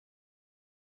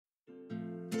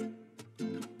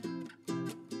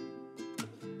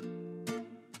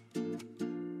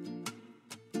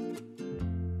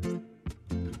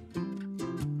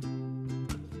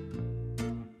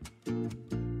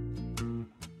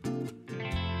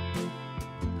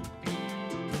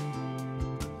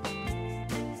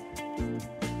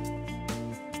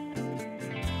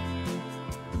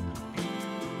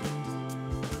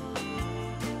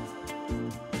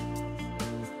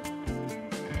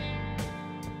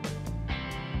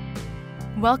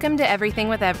Welcome to Everything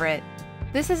with Everett.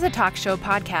 This is a talk show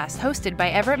podcast hosted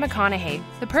by Everett McConaughey.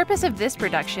 The purpose of this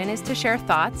production is to share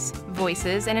thoughts,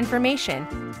 voices, and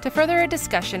information to further a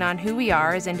discussion on who we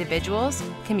are as individuals,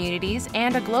 communities,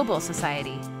 and a global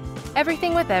society.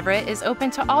 Everything with Everett is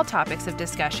open to all topics of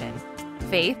discussion: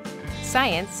 faith,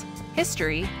 science,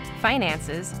 history,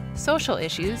 finances, social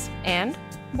issues, and,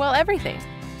 well, everything.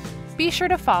 Be sure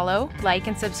to follow, like,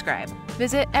 and subscribe.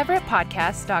 Visit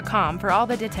everettpodcast.com for all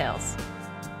the details.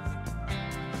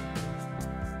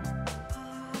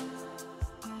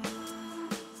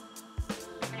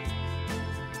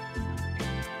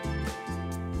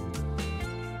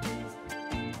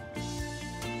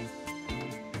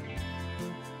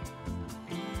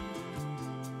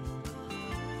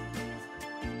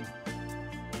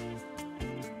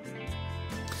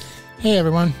 Hey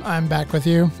everyone, I'm back with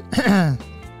you.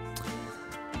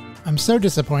 I'm so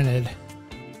disappointed.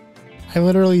 I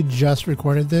literally just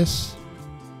recorded this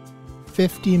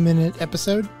 50-minute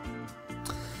episode.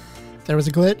 There was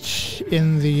a glitch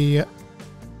in the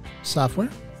software,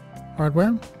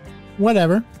 hardware,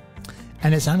 whatever,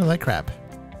 and it sounded like crap.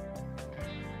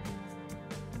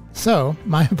 So,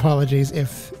 my apologies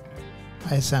if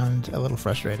I sound a little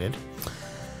frustrated.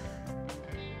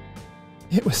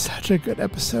 It was such a good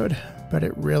episode, but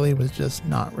it really was just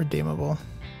not redeemable.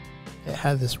 It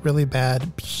had this really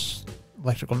bad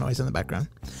electrical noise in the background.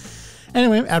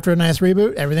 Anyway, after a nice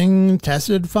reboot, everything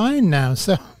tested fine now.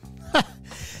 So,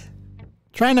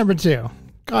 try number 2.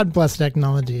 God bless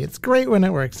technology. It's great when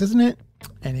it works, isn't it?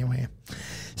 Anyway,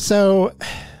 so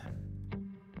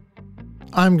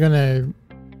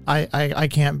I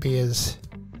can't be as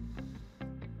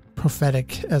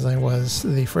prophetic as I was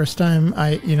the first time.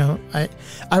 I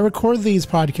record these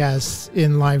podcasts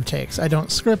in live takes. I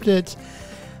don't script it.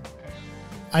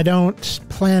 I don't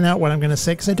plan out what I'm going to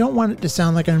say because I don't want it to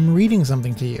sound like I'm reading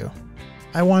something to you.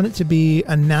 I want it to be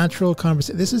a natural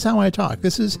conversation. This is how I talk.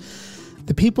 This is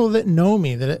the people that know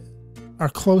me, that are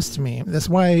close to me. That's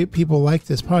why people like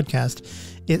this podcast.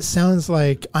 It sounds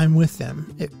like I'm with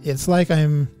them. It's like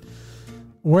I'm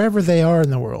wherever they are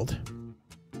in the world.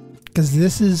 Because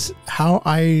this is how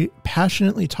I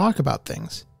passionately talk about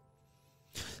things.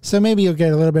 So maybe you'll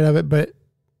get a little bit of it, but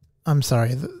I'm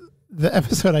sorry. The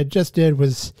episode I just did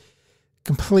was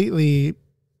completely,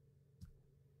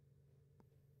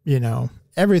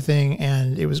 everything,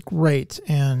 and it was great.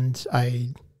 And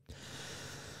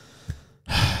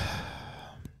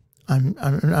I'm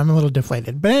a little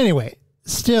deflated. But anyway,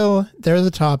 still, there's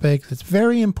a topic that's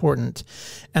very important,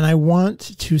 and I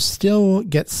want to still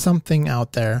get something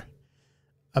out there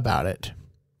about it.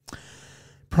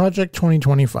 Project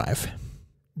 2025.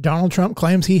 Donald Trump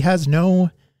claims he has no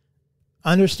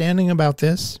understanding about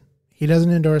this. He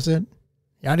doesn't endorse it.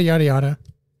 Yada, yada, yada.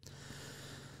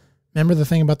 Remember the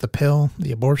thing about the pill,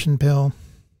 the abortion pill?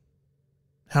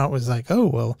 How it was like, oh,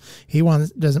 well, he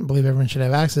doesn't believe everyone should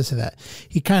have access to that.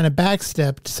 He kind of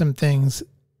backstepped some things.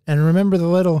 And remember the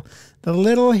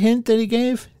little hint that he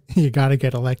gave? You got to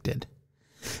get elected.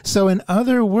 So in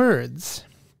other words,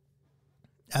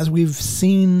 as we've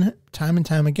seen time and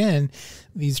time again,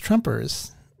 these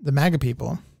Trumpers, the MAGA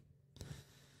people,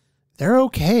 they're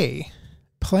okay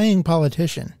playing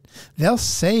politician. They'll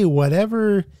say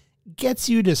whatever gets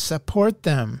you to support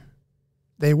them.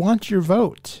 They want your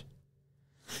vote.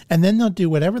 And then they'll do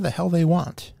whatever the hell they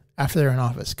want after they're in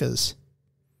office, because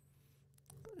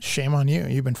shame on you.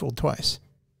 You've been fooled twice.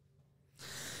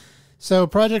 So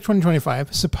Project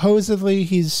 2025, supposedly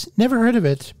he's never heard of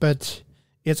it, but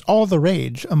it's all the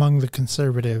rage among the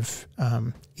conservative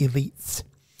elites,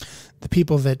 the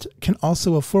people that can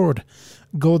also afford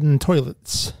golden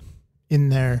toilets in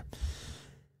their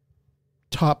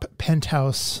top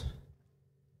penthouse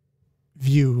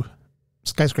view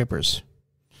skyscrapers.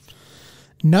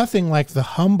 Nothing like the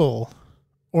humble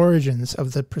origins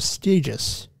of the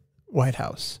prestigious White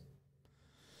House.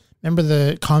 Remember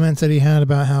the comments that he had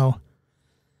about how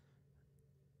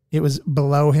it was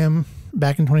below him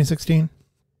back in 2016?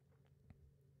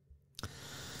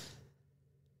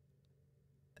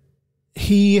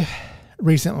 He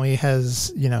recently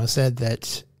has, said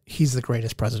that he's the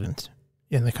greatest president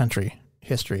in the country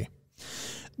history.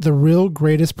 The real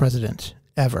greatest president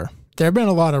ever. There have been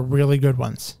a lot of really good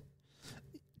ones.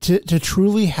 To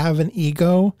truly have an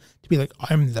ego, to be like,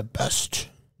 I'm the best.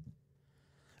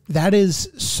 That is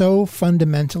so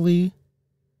fundamentally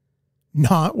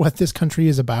not what this country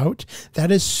is about.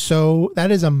 That is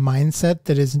a mindset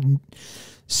that is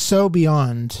so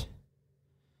beyond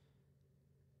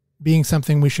being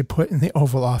something we should put in the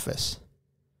Oval Office.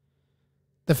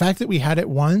 The fact that we had it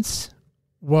once,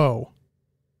 whoa.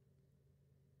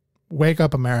 Wake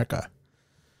up, America.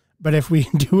 But if we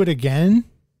do it again,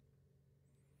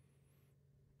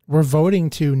 we're voting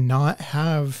to not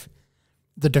have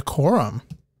the decorum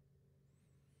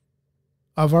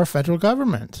of our federal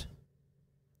government.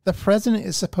 The president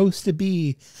is supposed to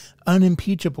be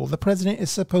unimpeachable. The president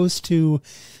is supposed to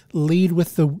lead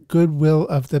with the goodwill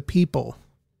of the people,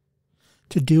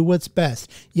 to do what's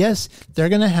best. Yes, they're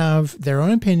going to have their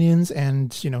own opinions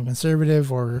and,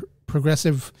 conservative or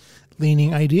progressive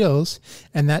leaning ideals.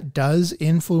 And that does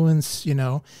influence,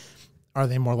 are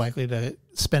they more likely to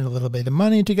spend a little bit of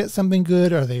money to get something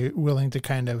good? Are they willing to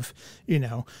kind of,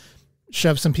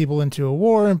 shove some people into a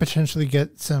war and potentially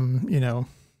get some,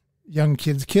 young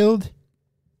kids killed?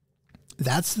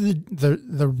 That's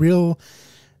the real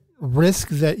risk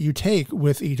that you take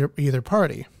with either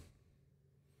party.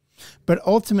 But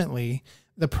ultimately,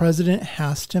 the president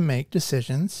has to make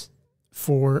decisions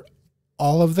for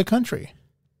all of the country,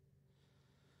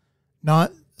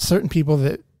 not certain people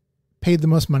that paid the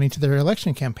most money to their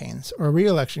election campaigns or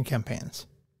re-election campaigns.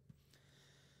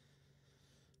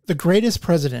 The greatest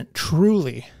president,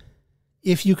 truly,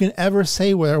 if you can ever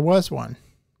say there was one,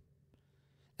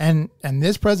 and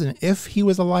this president, if he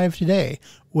was alive today,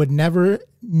 would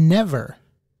never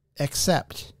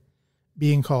accept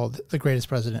being called the greatest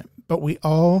president. But we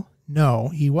all know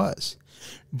he was.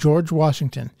 George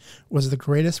Washington was the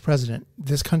greatest president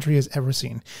this country has ever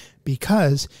seen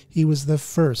because he was the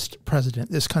first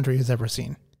president this country has ever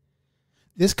seen.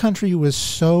 This country was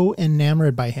so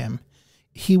enamored by him.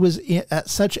 He was at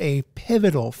such a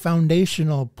pivotal,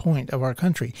 foundational point of our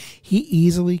country. He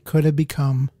easily could have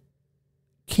become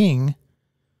King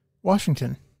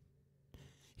Washington.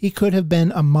 He could have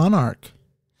been a monarch.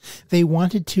 They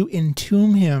wanted to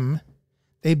entomb him.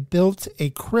 They built a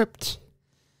crypt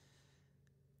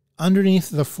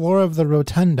underneath the floor of the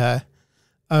rotunda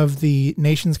of the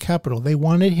nation's capital. They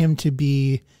wanted him to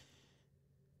be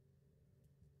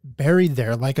buried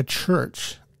there like a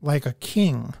church, like a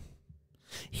king.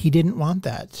 He didn't want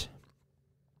that.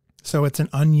 So it's an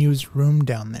unused room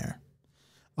down there.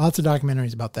 Lots of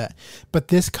documentaries about that. But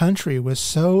this country was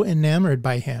so enamored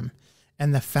by him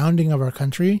and the founding of our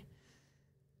country,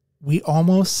 we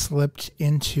almost slipped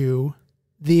into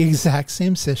the exact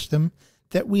same system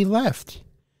that we left.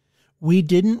 We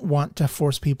didn't want to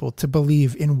force people to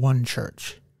believe in one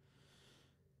church.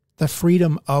 The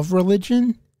freedom of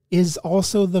religion is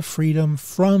also the freedom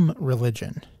from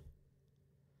religion.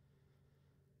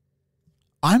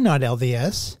 I'm not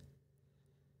LDS,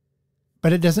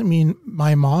 but it doesn't mean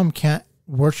my mom can't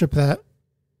worship that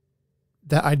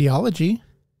ideology,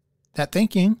 that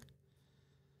thinking.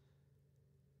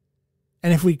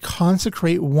 And if we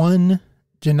consecrate one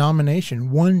denomination,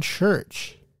 one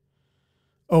church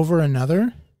over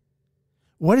another,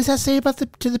 what does that say about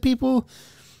to the people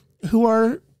who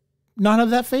are not of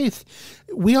that faith?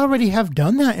 We already have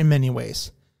done that in many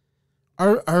ways.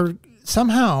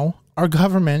 Somehow our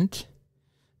government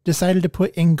decided to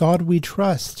put "In God We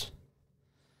Trust"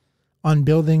 on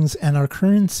buildings and our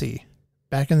currency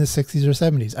back in the 60s or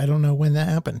 70s. I don't know when that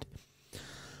happened.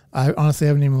 I honestly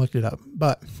haven't even looked it up,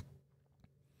 but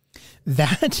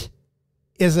that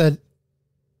is a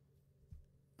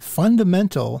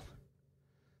fundamental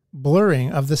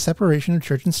blurring of the separation of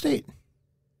church and state.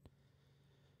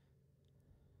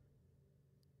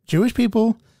 Jewish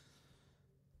people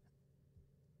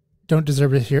don't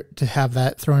deserve to have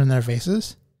that thrown in their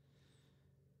faces.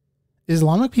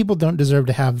 Islamic people don't deserve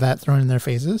to have that thrown in their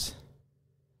faces.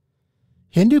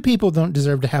 Hindu people don't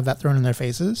deserve to have that thrown in their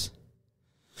faces.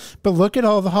 But look at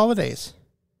all the holidays.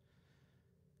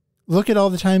 Look at all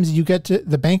the times you get to,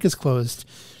 the bank is closed,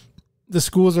 the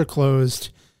schools are closed,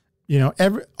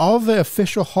 all the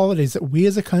official holidays that we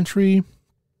as a country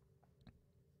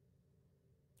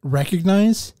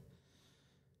recognize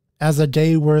as a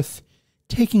day worth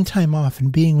taking time off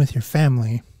and being with your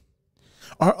family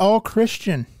are all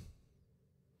Christian.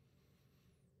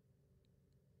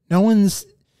 No one's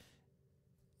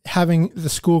having the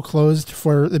school closed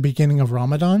for the beginning of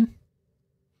Ramadan.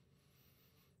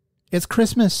 It's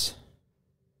Christmas.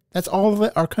 That's all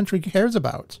that our country cares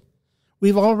about.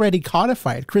 We've already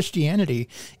codified Christianity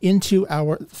into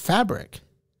our fabric.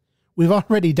 We've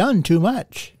already done too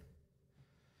much.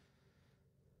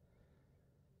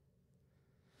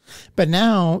 But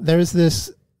now there's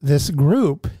this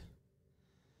group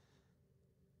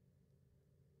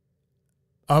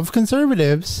of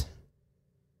conservatives,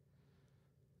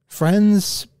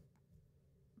 friends,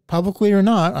 publicly or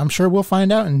not, I'm sure we'll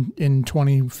find out in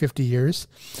 20, 50 years,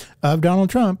 of Donald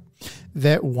Trump,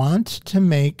 that want to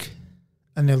make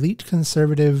an elite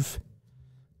conservative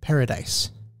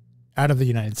paradise out of the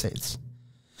United States.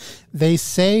 They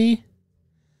say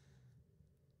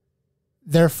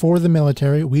They're for the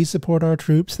military. We support our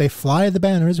troops. They fly the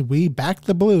banners. We back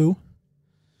the blue.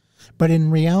 But in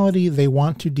reality, they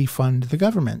want to defund the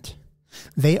government.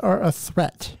 They are a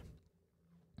threat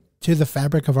to the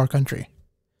fabric of our country.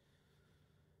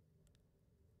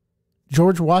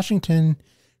 George Washington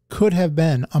could have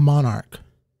been a monarch.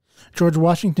 George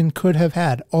Washington could have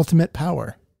had ultimate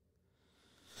power.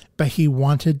 But he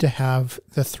wanted to have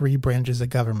the three branches of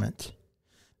government: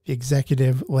 the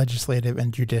executive, legislative,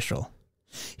 and judicial.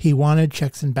 He wanted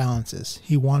checks and balances.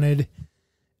 He wanted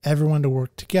everyone to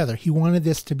work together. He wanted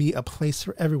this to be a place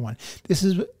for everyone.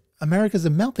 America's a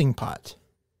melting pot.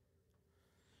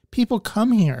 People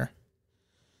come here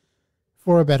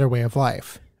for a better way of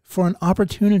life, for an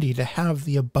opportunity to have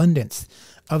the abundance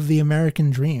of the American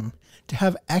dream, to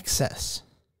have excess,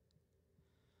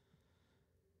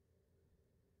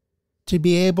 to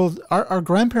be able, our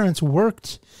grandparents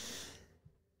worked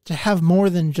to have more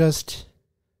than just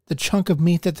the chunk of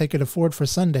meat that they could afford for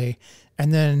Sunday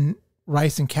and then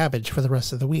rice and cabbage for the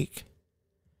rest of the week.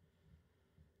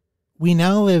 We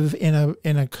now live in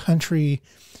a country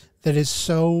that is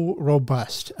so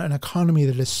robust, an economy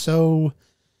that is so,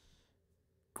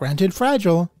 granted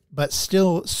fragile, but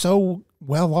still so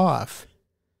well off,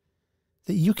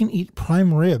 that you can eat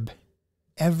prime rib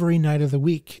every night of the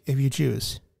week if you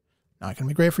choose. Not going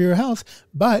to be great for your health,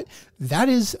 but that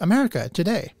is America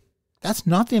today. That's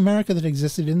not the America that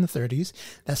existed in the 30s.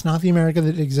 That's not the America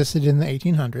that existed in the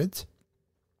 1800s.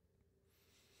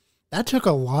 That took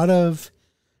a lot of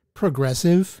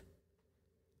progressive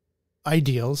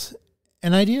ideals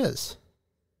and ideas.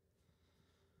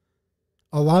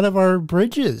 A lot of our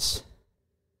bridges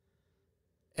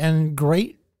and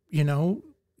great,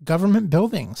 government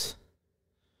buildings,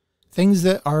 things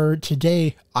that are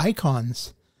today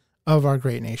icons of our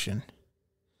great nation,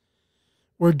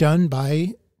 were done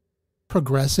by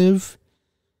progressive,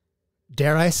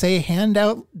 dare I say,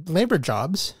 handout labor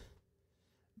jobs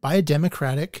by a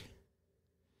Democratic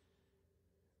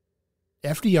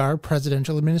FDR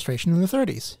presidential administration in the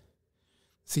 30s.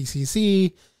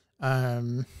 CCC,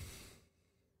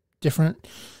 different,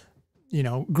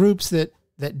 groups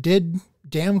that did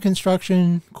dam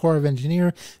construction, Corps of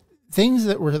Engineer, things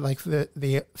that were like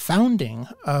the founding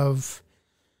of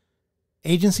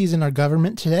agencies in our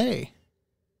government today.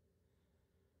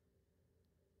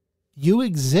 You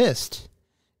exist.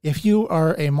 If you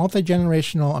are a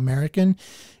multi-generational American,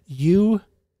 you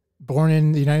born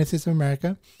in the United States of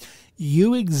America,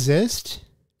 you exist,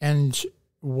 and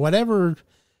whatever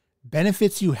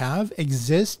benefits you have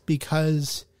exist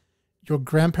because your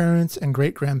grandparents and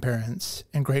great-grandparents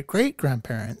and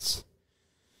great-great-grandparents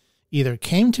either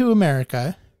came to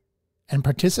America and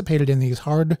participated in these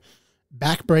hard,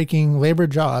 back-breaking labor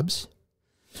jobs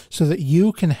so that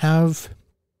you can have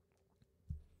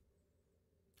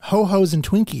ho-hos and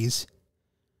Twinkies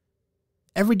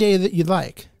every day that you'd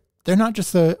like. They're not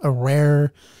just a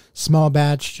rare, small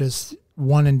batch, just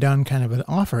one and done kind of an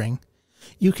offering.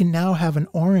 You can now have an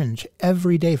orange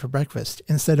every day for breakfast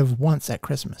instead of once at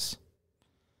Christmas.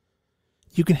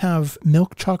 You can have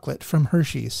milk chocolate from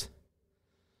Hershey's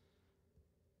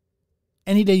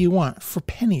any day you want for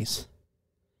pennies.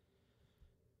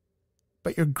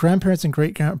 But your grandparents and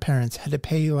great-grandparents had to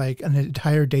pay like an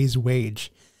entire day's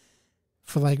wage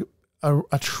for like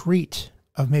a treat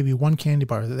of maybe one candy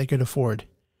bar that they could afford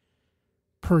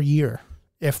per year,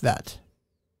 if that.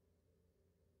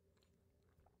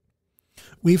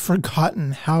 We've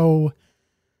forgotten how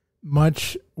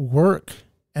much work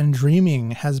and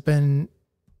dreaming has been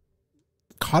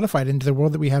codified into the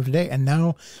world that we have today. And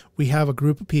now we have a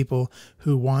group of people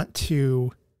who want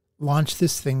to launch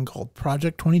this thing called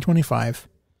Project 2025.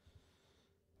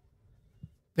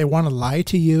 They want to lie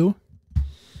to you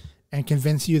and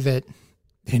convince you that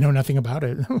they know nothing about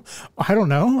it. I don't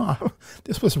know.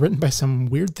 This was written by some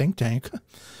weird think tank.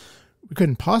 We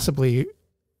couldn't possibly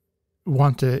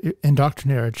want to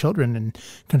indoctrinate our children and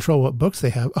control what books they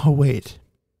have. Oh, wait.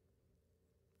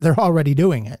 They're already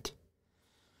doing it.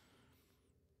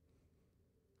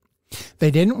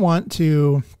 They didn't want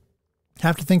to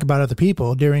have to think about other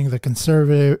people during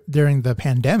the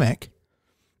pandemic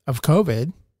of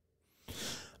COVID.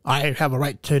 I have a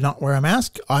right to not wear a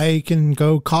mask. I can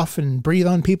go cough and breathe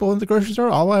on people in the grocery store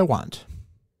all I want.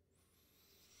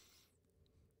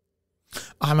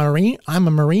 I'm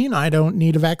a Marine. I don't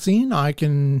need a vaccine. I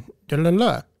can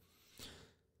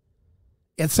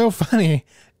It's so funny.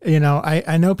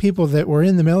 I know people that were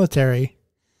in the military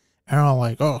and are all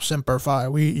like, oh, Semper Fi,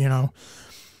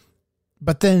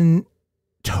 but then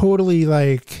totally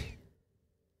like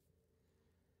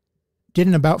did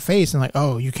an about face and like,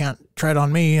 oh, you can't tread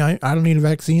on me. I don't need a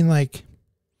vaccine. Like,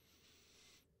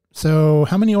 So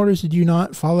how many orders did you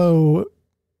not follow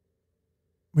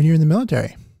when you were in the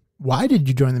military? Why did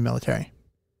you join the military?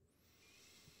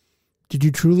 Did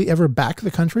you truly ever back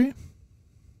the country?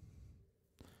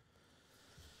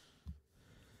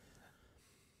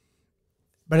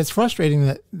 But it's frustrating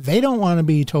that they don't want to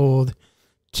be told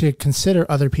to consider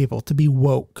other people, to be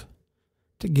woke,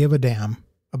 to give a damn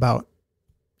about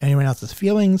anyone else's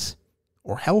feelings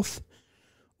or health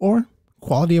or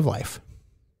quality of life.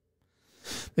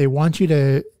 They want you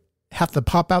to have to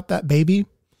pop out that baby,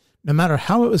 no matter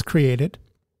how it was created.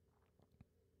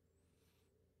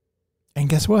 And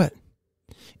guess what?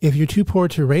 If you're too poor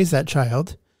to raise that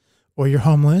child, or you're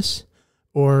homeless,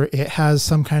 or it has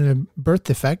some kind of birth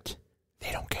defect,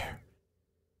 they don't care.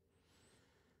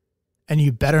 And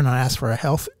you better not ask for a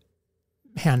health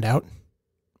handout,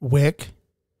 WIC,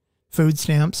 food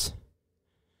stamps.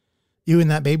 You and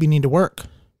that baby need to work.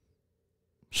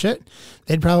 Shit,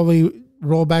 they'd probably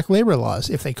roll back labor laws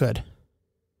if they could.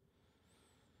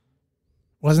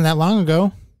 Wasn't that long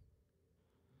ago.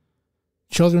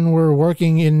 Children were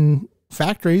working in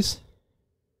factories,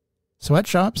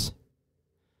 sweatshops.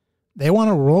 They want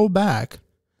to roll back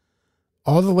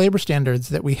all the labor standards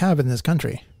that we have in this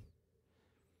country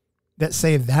that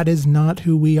say that is not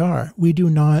who we are. We do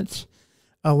not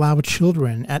allow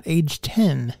children at age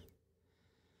 10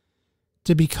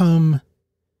 to become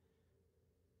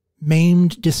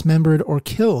maimed, dismembered, or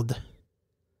killed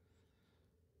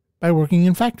by working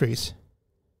in factories.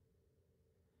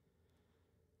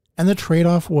 And the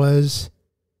trade-off was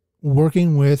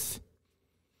working with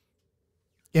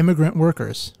immigrant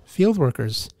workers, field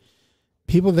workers,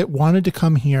 people that wanted to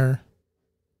come here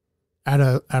at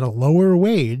a lower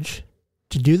wage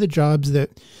to do the jobs that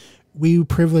we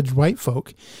privileged white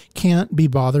folk can't be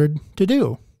bothered to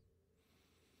do.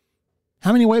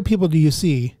 How many white people do you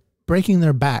see breaking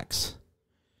their backs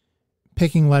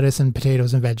picking lettuce and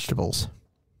potatoes and vegetables?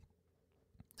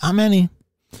 Not many.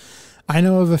 I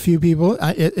know of a few people.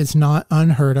 It's not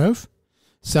unheard of.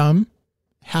 Some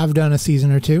have done a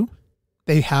season or two.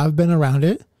 They have been around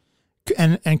it.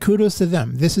 And kudos to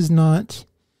them. This is not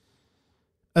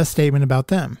a statement about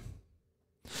them.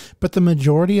 But the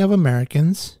majority of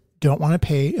Americans don't want to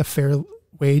pay a fair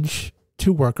wage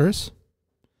to workers.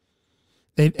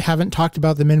 They haven't talked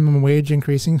about the minimum wage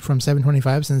increasing from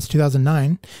 $7.25 since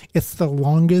 2009. It's the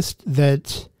longest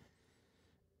that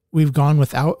we've gone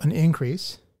without an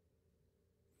increase.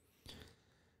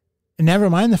 And never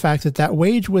mind the fact that that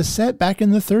wage was set back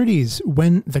in the 30s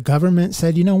when the government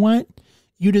said, you know what?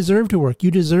 You deserve to work.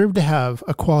 You deserve to have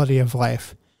a quality of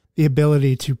life, the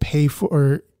ability to pay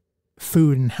for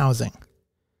food and housing.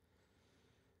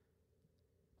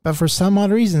 But for some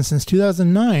odd reason, since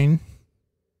 2009,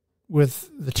 with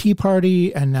the Tea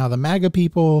Party and now the MAGA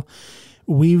people,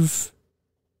 it's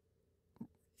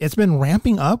been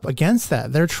ramping up against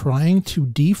that. They're trying to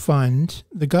defund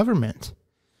the government.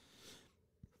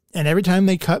 And every time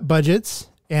they cut budgets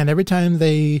and every time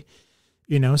they,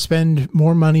 spend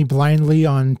more money blindly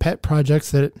on pet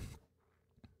projects that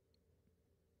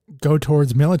go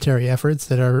towards military efforts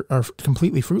that are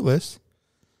completely fruitless,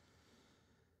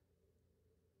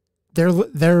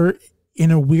 they're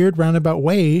in a weird roundabout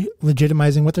way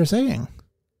legitimizing what they're saying.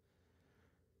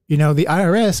 The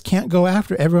IRS can't go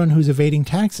after everyone who's evading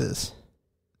taxes.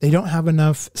 They don't have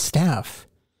enough staff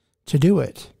to do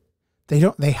it.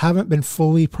 They haven't been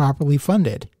fully properly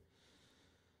funded.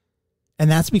 And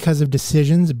that's because of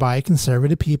decisions by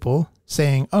conservative people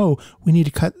saying, oh, we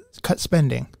need to cut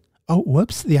spending. Oh,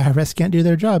 whoops, the IRS can't do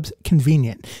their jobs.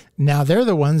 Convenient. Now they're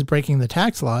the ones breaking the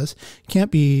tax laws,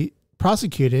 can't be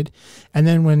prosecuted. And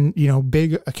then when,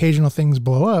 big occasional things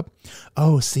blow up,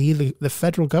 oh, see, the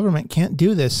federal government can't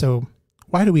do this. So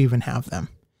why do we even have them?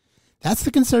 That's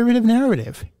the conservative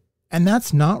narrative. And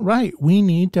that's not right. We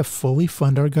need to fully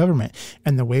fund our government.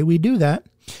 And the way we do that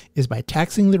is by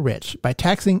taxing the rich, by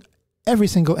taxing every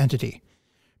single entity.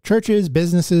 Churches,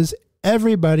 businesses,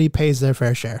 everybody pays their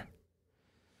fair share.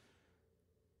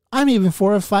 I'm even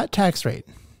for a flat tax rate.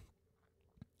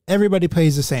 Everybody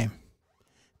pays the same.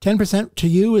 10% to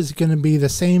you is going to be the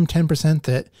same 10%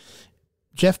 that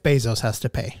Jeff Bezos has to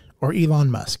pay, or Elon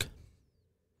Musk.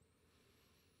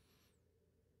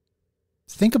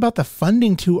 Think about the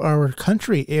funding to our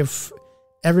country if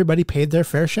everybody paid their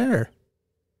fair share.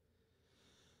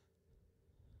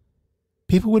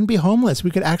 People wouldn't be homeless.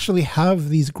 We could actually have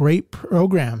these great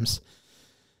programs.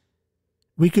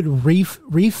 We could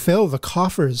refill the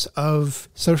coffers of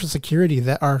Social Security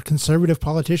that our conservative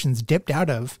politicians dipped out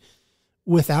of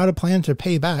without a plan to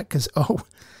pay back because,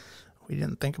 we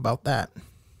didn't think about that.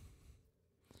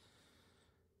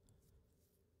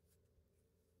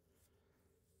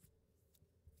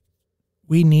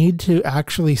 We need to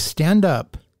actually stand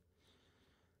up.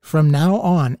 From now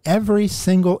on, every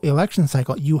single election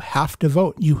cycle, you have to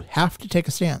vote. You have to take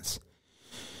a stance.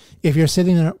 If you're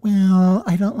sitting there, well,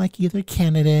 I don't like either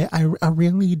candidate. I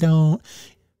really don't.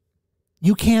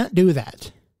 You can't do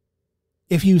that.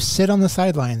 If you sit on the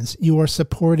sidelines, you are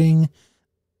supporting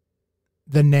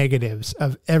the negatives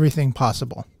of everything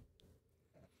possible.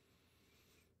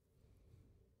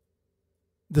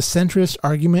 The centrist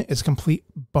argument is complete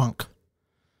bunk.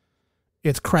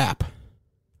 It's crap.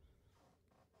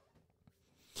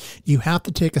 You have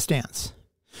to take a stance.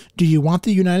 Do you want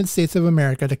the United States of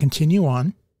America to continue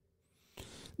on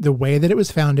the way that it was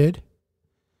founded,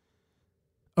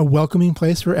 a welcoming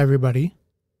place for everybody,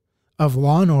 of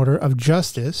law and order, of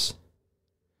justice,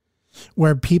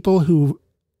 where people who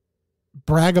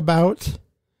brag about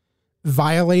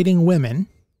violating women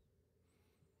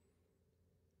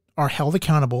are held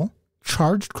accountable,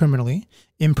 charged criminally,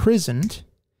 imprisoned,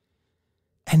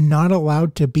 and not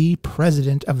allowed to be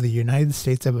president of the United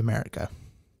States of America?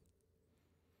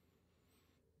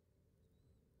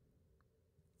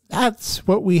 That's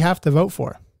what we have to vote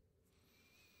for.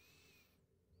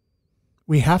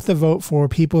 We have to vote for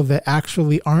people that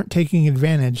actually aren't taking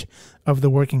advantage of the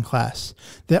working class,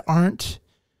 that aren't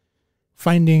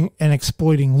finding and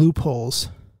exploiting loopholes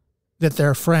that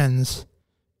their friends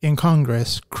in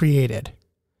Congress created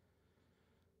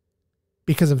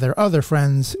because of their other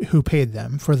friends who paid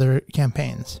them for their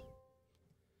campaigns.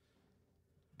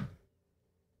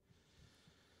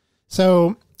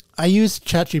 So I used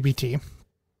ChatGPT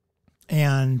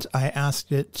and I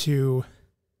asked it to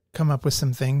come up with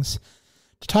some things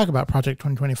to talk about Project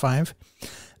 2025.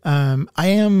 I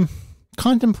am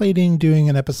contemplating doing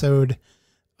an episode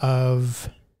of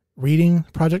reading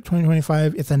Project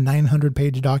 2025. It's a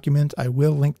 900-page document. I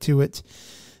will link to it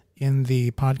in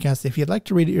the podcast if you'd like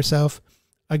to read it yourself.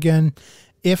 Again,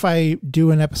 if I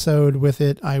do an episode with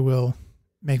it, I will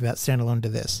make that standalone to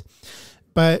this.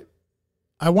 But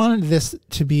I wanted this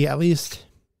to be at least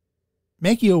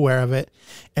make you aware of it,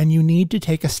 and you need to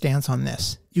take a stance on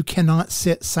this. You cannot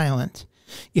sit silent.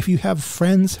 If you have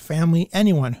friends, family,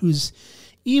 anyone who's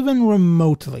even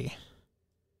remotely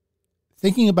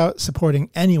thinking about supporting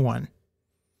anyone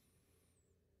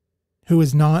who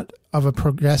is not of a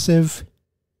progressive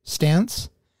stance,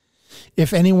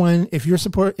 if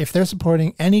they're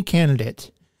supporting any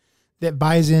candidate that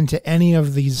buys into any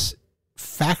of these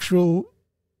factual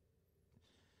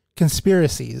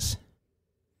conspiracies,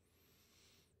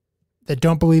 that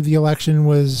don't believe the election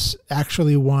was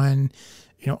actually won,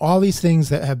 all these things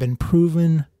that have been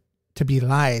proven to be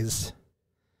lies,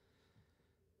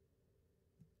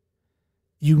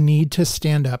 you need to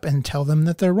stand up and tell them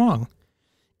that they're wrong.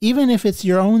 Even if it's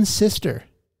your own sister,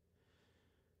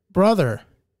 brother,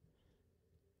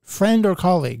 friend, or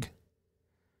colleague,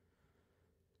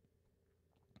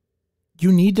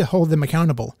 you need to hold them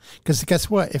accountable. Because guess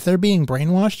what? If they're being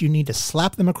brainwashed, you need to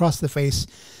slap them across the face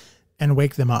and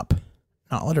wake them up.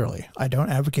 Not literally. I don't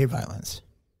advocate violence.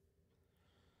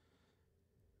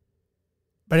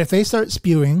 But if they start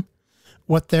spewing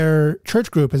what their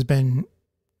church group has been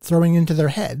throwing into their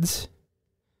heads,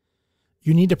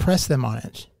 you need to press them on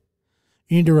it.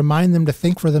 You need to remind them to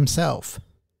think for themselves.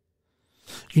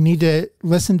 You need to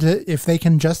listen to if they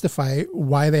can justify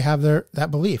why they have that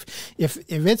belief. If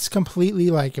it's completely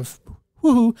like,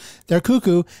 they're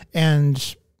cuckoo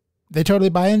and they totally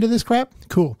buy into this crap,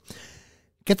 cool.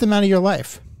 Get them out of your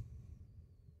life.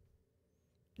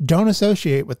 Don't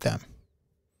associate with them.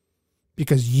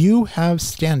 Because you have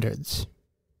standards.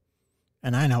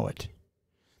 And I know it.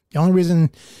 The only reason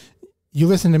you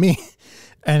listen to me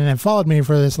and have followed me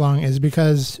for this long is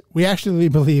because we actually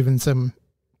believe in some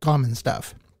common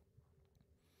stuff.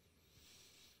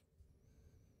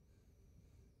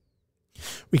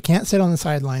 We can't sit on the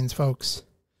sidelines, folks.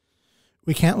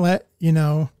 We can't let,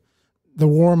 the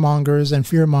warmongers and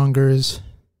fearmongers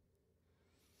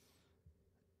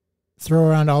throw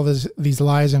around all these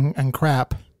lies and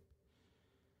crap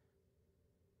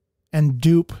and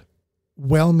dupe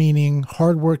well-meaning,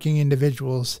 hardworking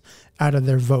individuals out of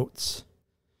their votes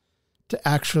to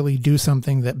actually do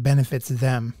something that benefits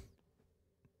them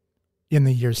in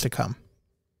the years to come.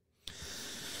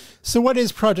 So what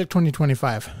is Project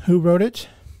 2025? Who wrote it?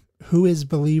 Who is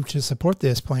believed to support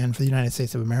this plan for the United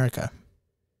States of America?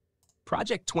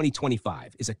 Project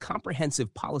 2025 is a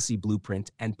comprehensive policy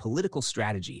blueprint and political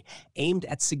strategy aimed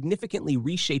at significantly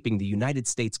reshaping the United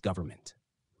States government.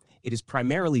 It is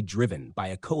primarily driven by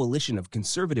a coalition of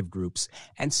conservative groups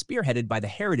and spearheaded by the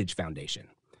Heritage Foundation,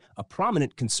 a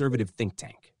prominent conservative think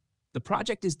tank. The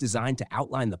project is designed to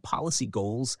outline the policy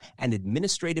goals and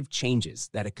administrative changes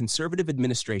that a conservative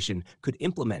administration could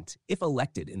implement if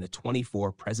elected in the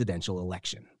 2024 presidential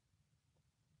election.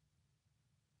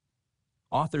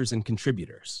 Authors and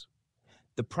contributors.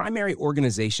 The primary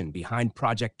organization behind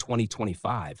Project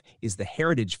 2025 is the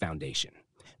Heritage Foundation,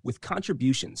 with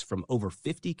contributions from over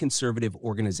 50 conservative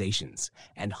organizations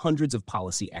and hundreds of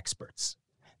policy experts.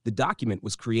 The document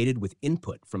was created with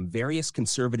input from various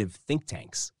conservative think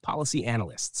tanks, policy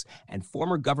analysts, and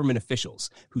former government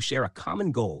officials who share a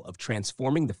common goal of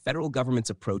transforming the federal government's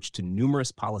approach to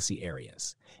numerous policy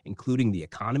areas, including the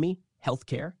economy,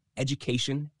 healthcare,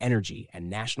 education, energy, and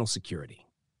national security.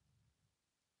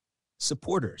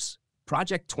 Supporters.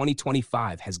 Project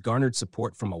 2025 has garnered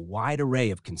support from a wide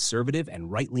array of conservative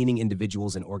and right-leaning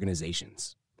individuals and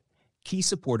organizations. Key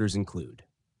supporters include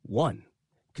 1.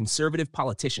 Conservative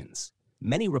politicians.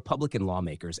 Many Republican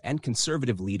lawmakers and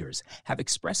conservative leaders have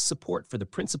expressed support for the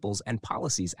principles and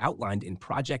policies outlined in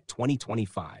Project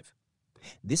 2025.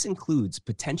 This includes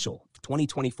potential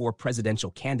 2024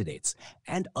 presidential candidates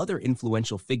and other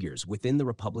influential figures within the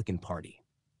Republican Party.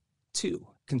 2.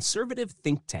 Conservative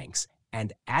think tanks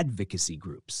and advocacy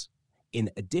groups. In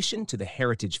addition to the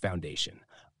Heritage Foundation,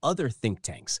 other think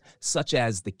tanks, such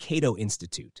as the Cato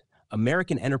Institute,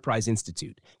 American Enterprise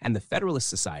Institute, and the Federalist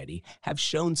Society have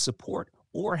shown support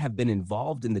or have been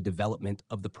involved in the development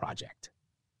of the project.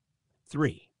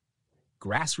 3.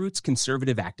 Grassroots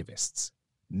conservative activists.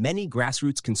 Many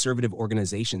grassroots conservative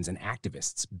organizations and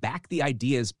activists back the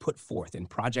ideas put forth in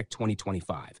Project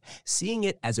 2025, seeing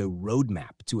it as a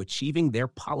roadmap to achieving their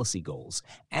policy goals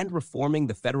and reforming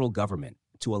the federal government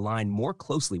to align more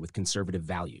closely with conservative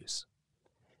values.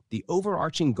 The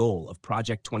overarching goal of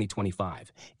Project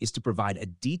 2025 is to provide a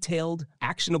detailed,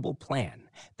 actionable plan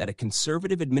that a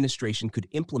conservative administration could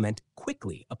implement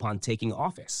quickly upon taking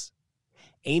office,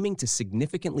 aiming to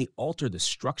significantly alter the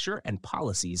structure and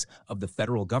policies of the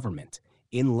federal government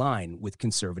in line with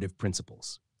conservative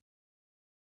principles.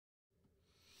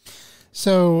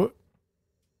 So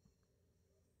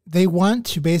they want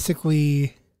to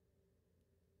basically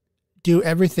do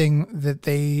everything that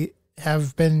they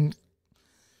have been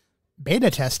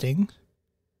beta testing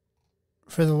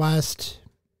for the last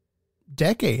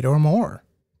decade or more.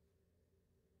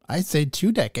 I'd say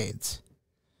 2 decades.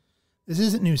 This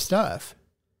isn't new stuff.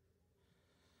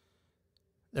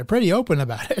 They're pretty open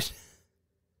about it.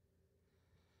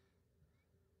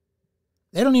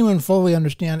 They don't even fully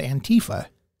understand Antifa.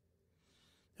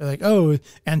 They're like, oh,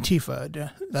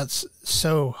 Antifa, that's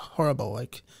so horrible.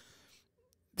 Like,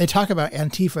 they talk about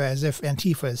Antifa as if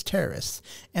Antifa is terrorists.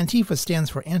 Antifa stands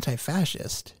for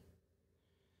anti-fascist.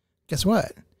 Guess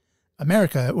what?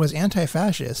 America was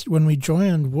anti-fascist when we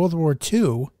joined World War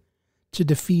II to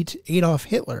defeat Adolf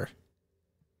Hitler.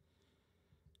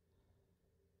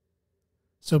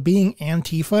 So being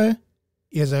Antifa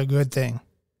is a good thing.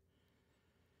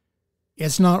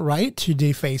 It's not right to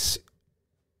deface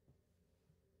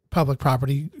public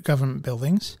property, government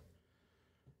buildings.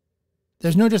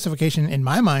 There's no justification in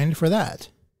my mind for that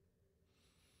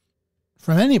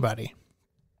from anybody.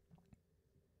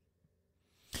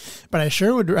 But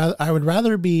I would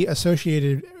rather be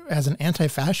associated as an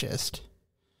anti-fascist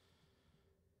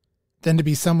than to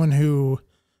be someone who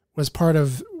was part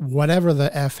of whatever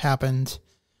the F happened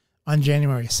on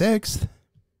January 6th,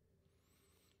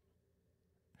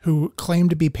 who claimed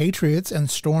to be patriots and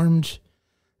stormed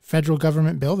federal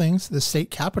government buildings, the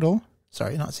state capitol.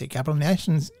 Sorry, not state capitol,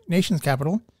 nation's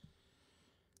capital.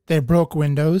 They broke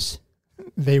windows.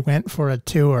 They went for a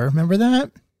tour. Remember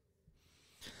that?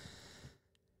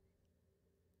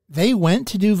 They went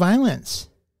to do violence.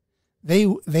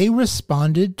 They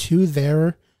responded to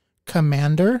their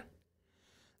commander,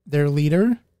 their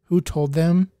leader, who told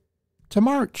them to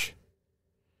march.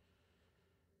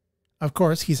 Of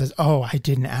course, he says, oh, I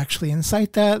didn't actually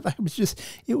incite that.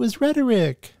 It was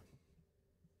rhetoric.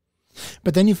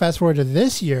 But then you fast forward to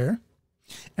this year,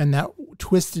 and that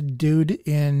twisted dude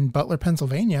in Butler,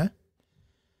 Pennsylvania,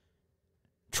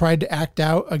 tried to act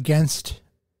out against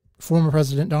former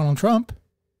President Donald Trump.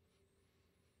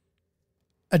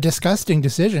 A disgusting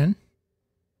decision.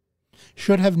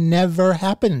 Should have never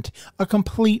happened. A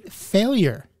complete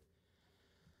failure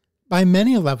by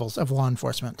many levels of law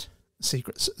enforcement.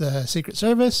 The Secret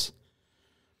Service,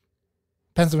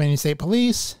 Pennsylvania State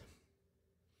Police,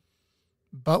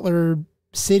 Butler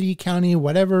City, County,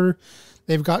 whatever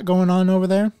they've got going on over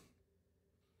there.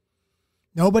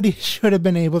 Nobody should have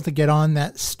been able to get on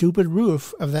that stupid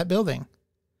roof of that building.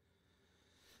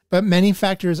 But many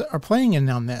factors are playing in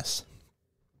on this.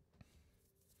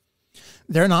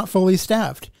 They're not fully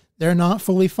staffed. They're not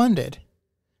fully funded.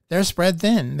 They're spread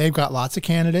thin. They've got lots of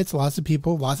candidates, lots of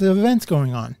people, lots of events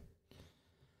going on.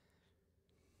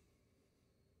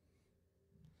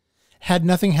 Had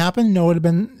nothing happened, no one would have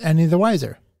been any the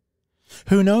wiser.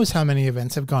 Who knows how many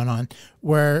events have gone on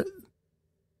where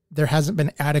there hasn't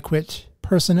been adequate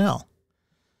personnel.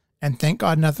 And thank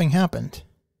God nothing happened.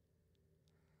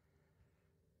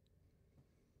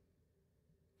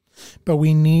 But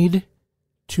we need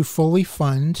to fully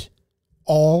fund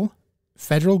all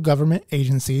federal government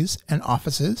agencies and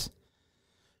offices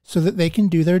so that they can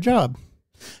do their job,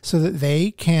 so that they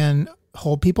can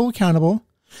hold people accountable,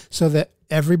 so that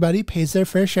everybody pays their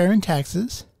fair share in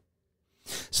taxes,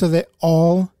 so that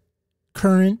all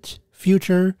current,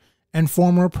 future, and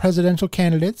former presidential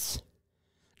candidates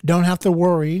don't have to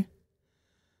worry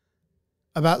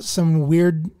about some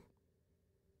weird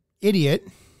idiot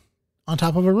on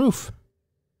top of a roof.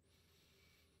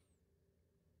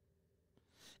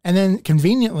 And then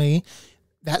conveniently,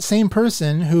 that same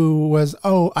person who was,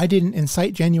 I didn't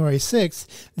incite January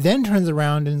 6th, then turns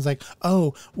around and is like,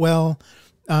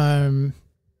 the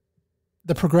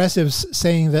progressives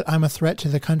saying that I'm a threat to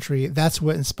the country, that's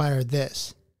what inspired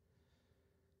this.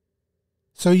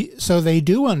 So they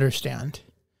do understand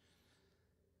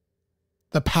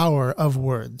the power of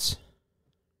words.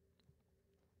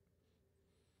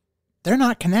 They're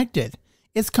not connected.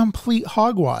 It's complete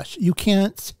hogwash. You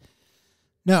can't.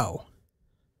 No.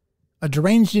 A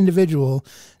deranged individual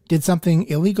did something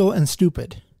illegal and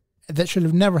stupid that should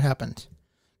have never happened,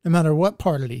 no matter what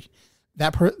party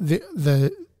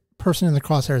the person in the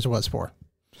crosshairs was for.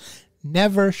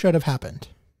 Never should have happened.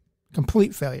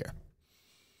 Complete failure.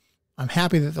 I'm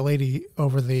happy that the lady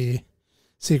over the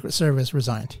Secret Service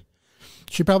resigned.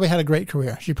 She probably had a great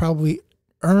career. She probably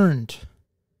earned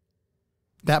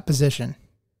that position.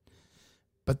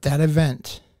 But that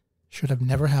event should have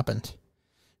never happened.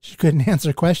 She couldn't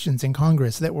answer questions in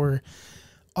Congress that were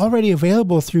already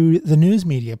available through the news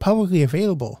media, publicly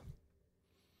available.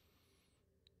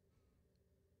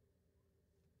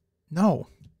 No.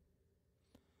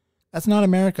 That's not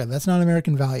America. That's not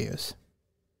American values.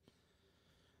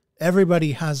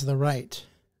 Everybody has the right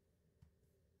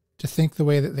to think the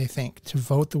way that they think, to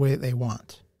vote the way that they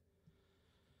want.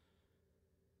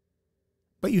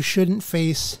 But you shouldn't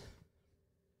face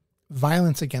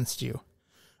violence against you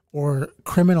or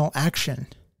criminal action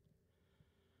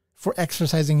for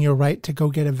exercising your right to go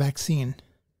get a vaccine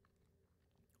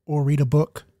or read a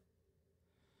book.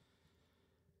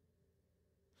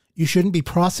 You shouldn't be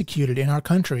prosecuted in our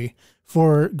country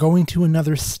for going to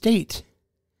another state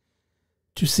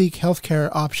to seek healthcare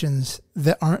options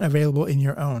that aren't available in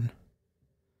your own.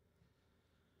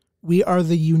 We are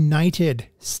the United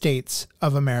States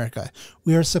of America.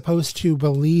 We are supposed to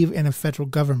believe in a federal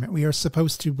government. We are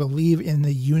supposed to believe in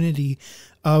the unity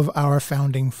of our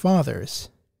founding fathers.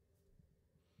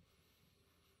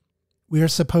 We are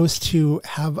supposed to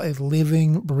have a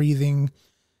living, breathing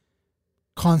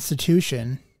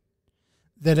constitution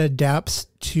that adapts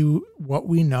to what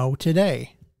we know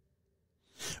today.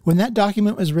 When that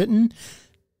document was written,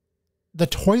 the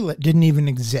toilet didn't even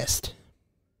exist.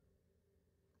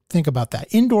 Think about that.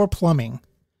 Indoor plumbing.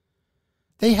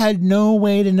 They had no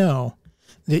way to know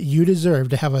that you deserve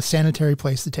to have a sanitary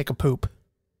place to take a poop.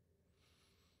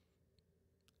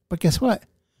 But guess what?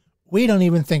 We don't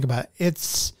even think about it.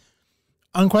 It's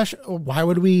unquestionable. Why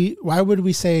would we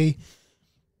say,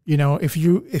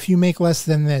 if you make less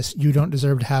than this, you don't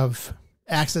deserve to have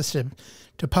access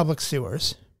to public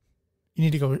sewers. You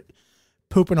need to go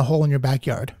poop in a hole in your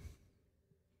backyard.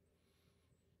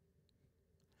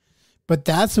 But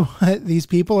that's what these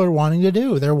people are wanting to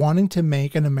do. They're wanting to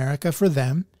make an America for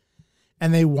them,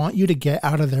 and they want you to get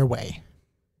out of their way.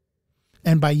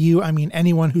 And by you, I mean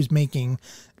anyone who's making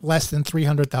less than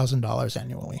 $300,000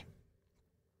 annually.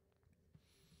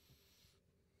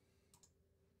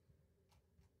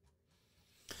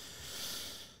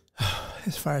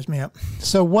 This fires me up.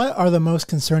 So what are the most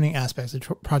concerning aspects of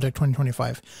Project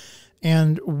 2025?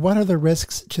 And what are the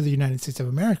risks to the United States of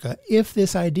America if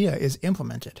this idea is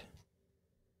implemented?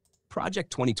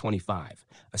 Project 2025,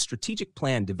 a strategic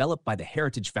plan developed by the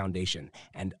Heritage Foundation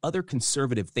and other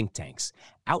conservative think tanks,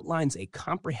 outlines a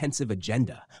comprehensive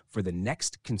agenda for the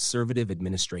next conservative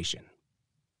administration.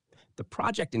 The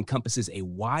project encompasses a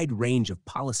wide range of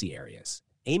policy areas,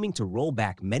 aiming to roll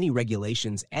back many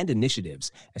regulations and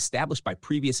initiatives established by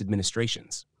previous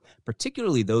administrations,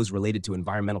 particularly those related to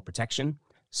environmental protection,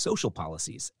 social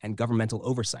policies, and governmental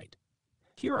oversight.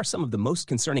 Here are some of the most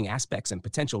concerning aspects and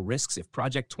potential risks if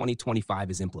Project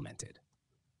 2025 is implemented.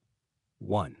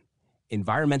 1.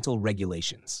 Environmental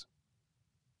regulations.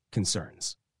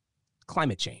 Concerns.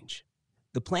 Climate change.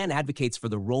 The plan advocates for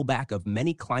the rollback of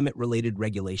many climate-related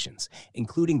regulations,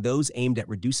 including those aimed at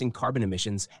reducing carbon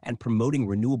emissions and promoting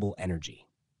renewable energy.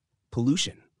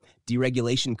 Pollution.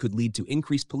 Deregulation could lead to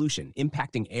increased pollution,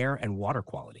 impacting air and water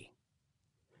quality.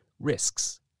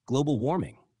 Risks. Global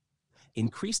warming.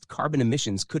 Increased carbon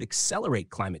emissions could accelerate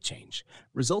climate change,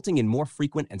 resulting in more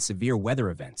frequent and severe weather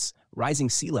events, rising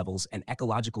sea levels, and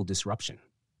ecological disruption.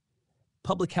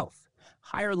 Public health.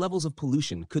 Higher levels of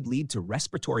pollution could lead to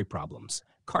respiratory problems,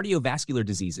 cardiovascular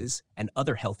diseases, and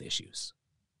other health issues.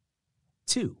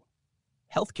 2.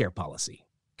 Healthcare policy.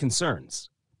 Concerns.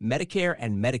 Medicare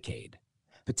and Medicaid.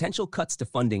 Potential cuts to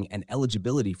funding and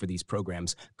eligibility for these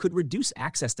programs could reduce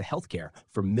access to healthcare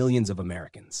for millions of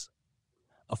Americans.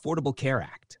 Affordable Care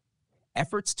Act.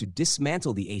 Efforts to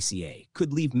dismantle the ACA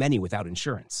could leave many without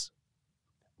insurance.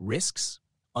 Risks.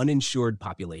 Uninsured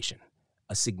population.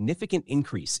 A significant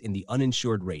increase in the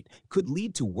uninsured rate could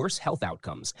lead to worse health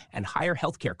outcomes and higher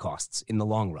healthcare costs in the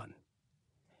long run.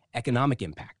 Economic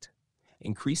impact.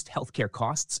 Increased healthcare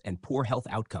costs and poor health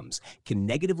outcomes can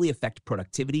negatively affect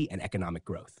productivity and economic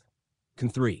growth.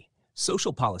 3.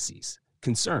 Social policies.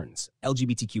 Concerns.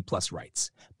 LGBTQ+ rights.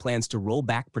 Plans to roll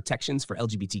back protections for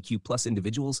LGBTQ+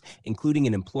 individuals, including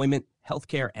in employment,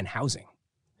 healthcare, and housing.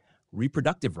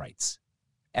 Reproductive rights.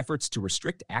 Efforts to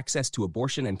restrict access to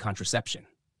abortion and contraception.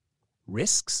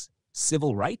 Risks.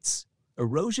 Civil rights.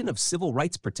 Erosion of civil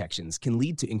rights protections can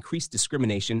lead to increased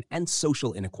discrimination and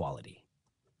social inequality.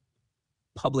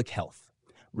 Public health.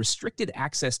 Restricted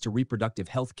access to reproductive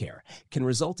health care can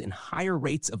result in higher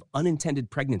rates of unintended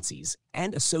pregnancies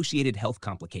and associated health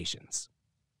complications.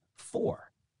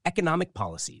 4. Economic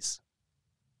policies.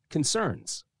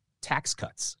 Concerns. Tax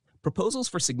cuts. Proposals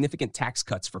for significant tax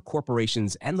cuts for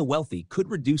corporations and the wealthy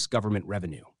could reduce government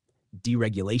revenue.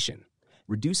 Deregulation.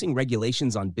 Reducing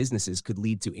regulations on businesses could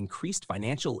lead to increased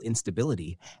financial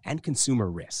instability and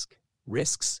consumer risk.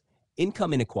 Risks.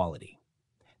 Income inequality.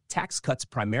 Tax cuts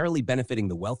primarily benefiting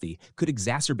the wealthy could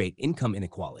exacerbate income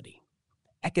inequality.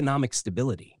 Economic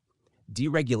stability.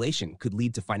 Deregulation could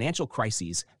lead to financial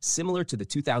crises similar to the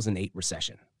 2008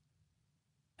 recession.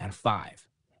 And 5.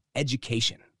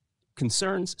 Education.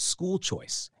 Concerns. School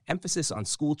choice. Emphasis on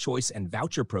school choice and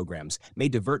voucher programs may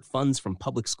divert funds from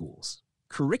public schools.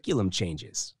 Curriculum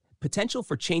changes. Potential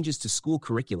for changes to school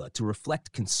curricula to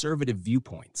reflect conservative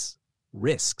viewpoints.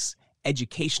 Risks.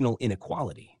 Educational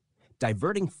inequality.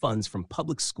 Diverting funds from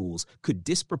public schools could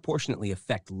disproportionately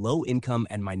affect low-income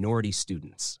and minority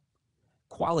students.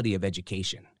 Quality of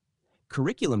education.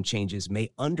 Curriculum changes may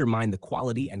undermine the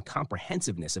quality and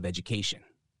comprehensiveness of education.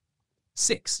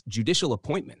 6. Judicial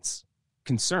appointments.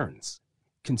 Concerns.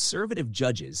 Conservative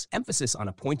judges. Emphasis on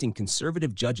appointing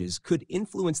conservative judges could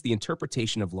influence the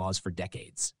interpretation of laws for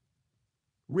decades.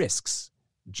 Risks.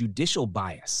 Judicial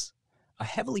bias. A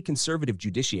heavily conservative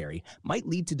judiciary might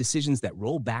lead to decisions that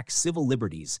roll back civil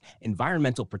liberties,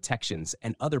 environmental protections,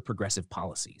 and other progressive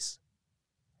policies.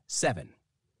 7.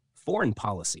 Foreign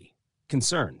policy.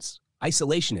 Concerns.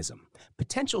 Isolationism.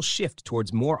 Potential shift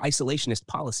towards more isolationist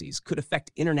policies could affect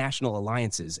international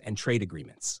alliances and trade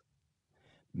agreements.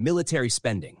 Military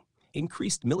spending.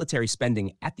 Increased military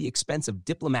spending at the expense of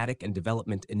diplomatic and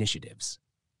development initiatives.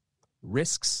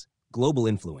 Risks. Global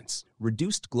influence.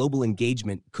 Reduced global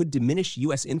engagement could diminish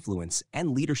U.S. influence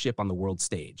and leadership on the world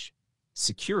stage.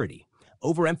 Security.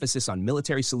 Overemphasis on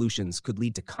military solutions could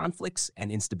lead to conflicts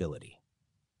and instability.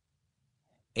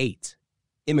 8.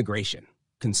 Immigration.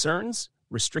 Concerns.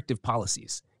 Restrictive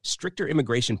policies. Stricter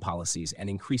immigration policies and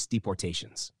increased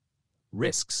deportations.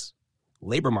 Risks.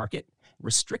 Labor market.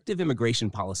 Restrictive immigration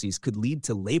policies could lead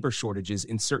to labor shortages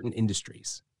in certain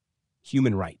industries.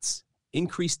 Human rights.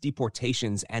 Increased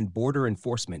deportations and border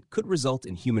enforcement could result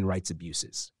in human rights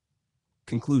abuses.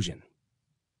 Conclusion.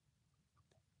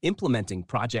 Implementing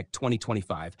Project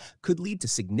 2025 could lead to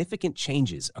significant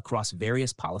changes across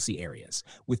various policy areas,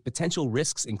 with potential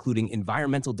risks including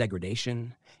environmental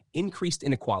degradation, increased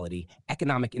inequality,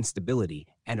 economic instability,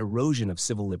 and erosion of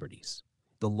civil liberties.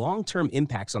 The long-term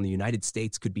impacts on the United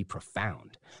States could be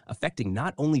profound, affecting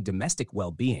not only domestic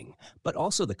well-being, but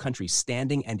also the country's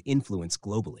standing and influence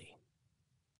globally.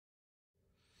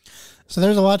 So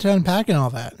there's a lot to unpack in all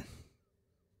that.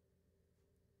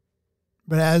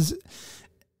 But as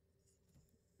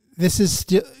this is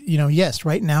still, yes,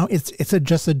 right now it's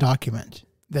just a document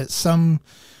that some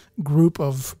group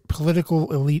of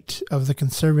political elite of the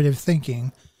conservative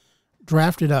thinking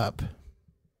drafted up.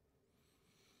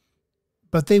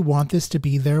 But they want this to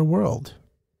be their world.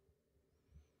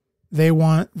 They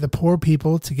want the poor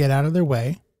people to get out of their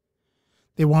way.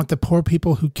 They want the poor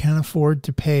people who can't afford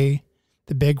to pay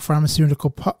the big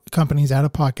pharmaceutical companies out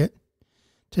of pocket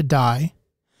to die.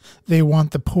 They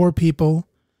want the poor people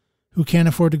who can't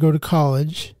afford to go to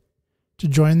college to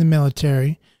join the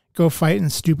military, go fight in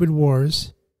stupid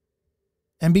wars,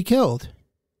 and be killed.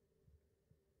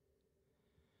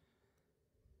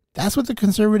 That's what the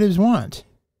conservatives want.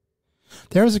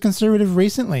 There was a conservative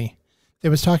recently that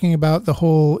was talking about the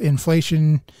whole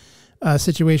inflation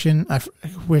situation. I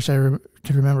wish I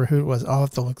could remember who it was. I'll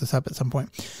have to look this up at some point.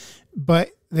 But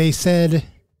they said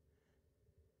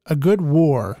a good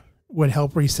war would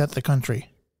help reset the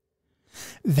country.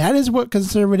 That is what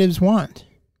conservatives want.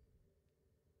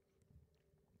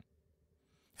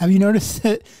 Have you noticed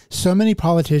that so many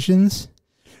politicians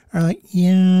are like,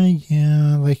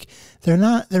 yeah, like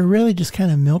they're really just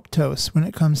kind of milquetoast when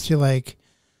it comes to like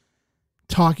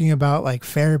talking about like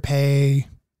fair pay,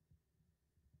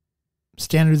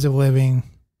 standards of living,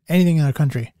 anything in our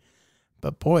country.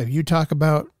 But boy, if you talk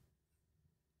about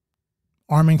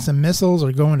arming some missiles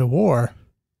or going to war,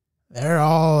 they're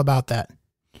all about that.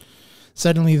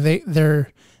 Suddenly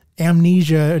their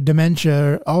amnesia,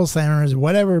 dementia, Alzheimer's,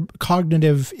 whatever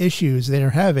cognitive issues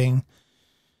they're having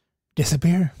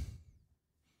disappear.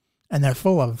 And they're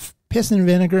full of piss and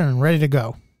vinegar and ready to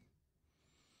go.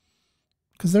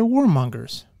 Because they're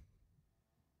warmongers.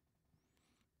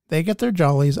 They get their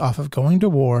jollies off of going to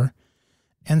war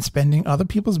and spending other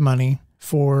people's money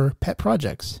for pet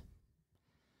projects.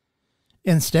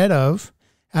 Instead of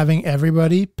having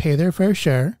everybody pay their fair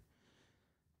share.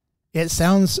 It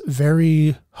sounds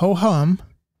very ho-hum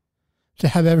to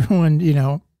have everyone,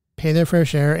 pay their fair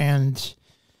share and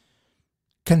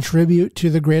contribute to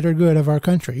the greater good of our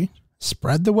country.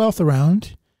 Spread the wealth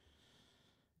around.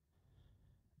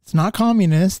 It's not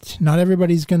communist. Not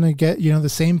everybody's going to get, the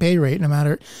same pay rate, no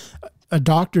matter. A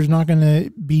doctor's not going to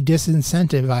be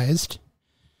disincentivized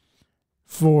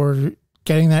for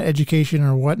getting that education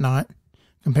or whatnot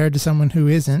compared to someone who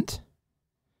isn't.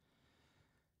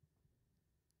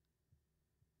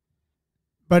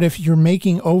 But if you're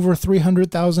making over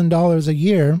 $300,000 a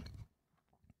year,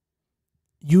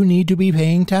 you need to be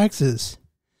paying taxes.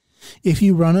 If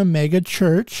you run a mega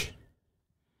church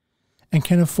and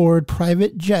can afford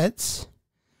private jets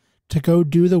to go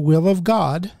do the will of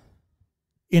God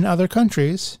in other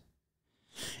countries,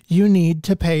 you need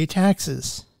to pay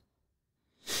taxes.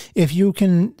 If you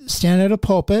can stand at a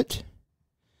pulpit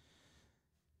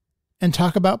and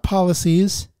talk about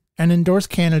policies and endorse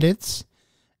candidates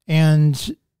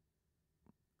and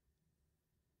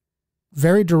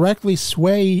very directly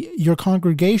sway your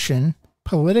congregation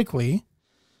politically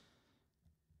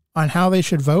on how they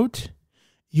should vote,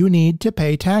 you need to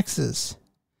pay taxes.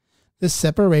 The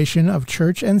separation of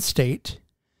church and state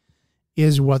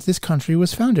is what this country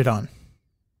was founded on.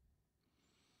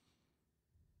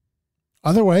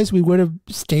 Otherwise, we would have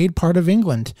stayed part of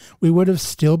England. We would have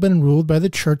still been ruled by the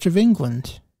Church of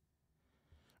England.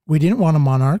 We didn't want a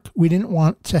monarch. We didn't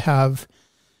want to have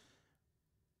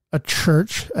a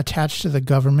church attached to the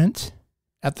government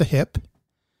at the hip.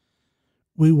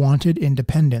 We wanted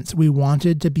independence. We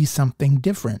wanted to be something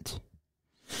different.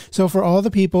 So for all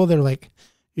the people that are like,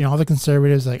 all the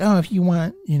conservatives like, oh, if you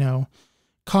want,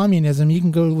 communism, you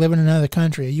can go live in another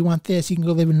country. You want this, you can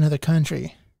go live in another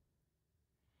country.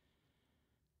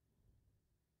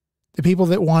 The people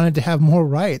that wanted to have more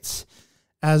rights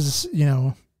as,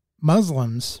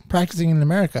 Muslims practicing in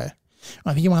America.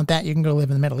 Well, if you want that, you can go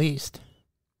live in the Middle East.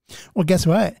 Well, guess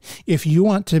what? If you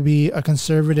want to be a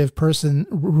conservative person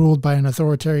ruled by an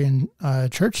authoritarian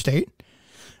church state,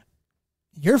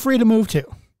 you're free to move too.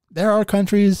 There are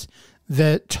countries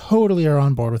that totally are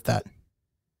on board with that.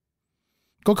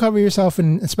 Go cover yourself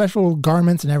in special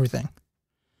garments and everything.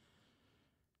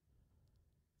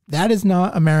 That is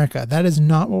not America. That is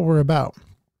not what we're about.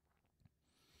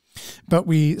 But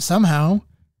we somehow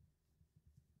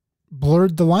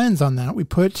blurred the lines on that. We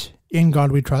put "In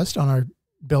God We Trust" on our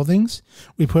buildings.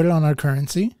 We put it on our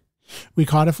currency. We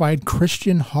codified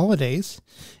Christian holidays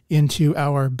into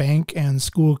our bank and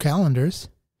school calendars.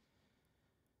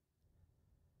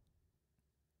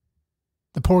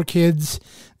 The poor kids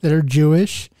that are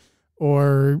Jewish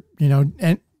or,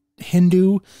 and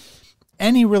Hindu,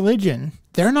 any religion,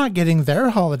 they're not getting their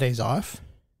holidays off.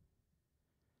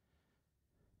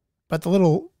 But the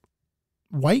little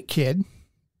white kid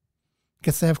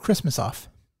gets to have Christmas off.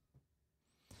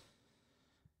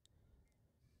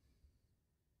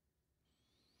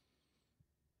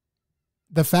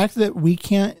 The fact that we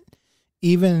can't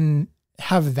even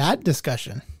have that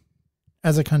discussion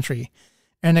as a country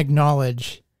and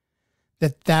acknowledge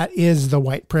that that is the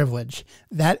white privilege,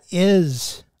 that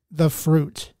is the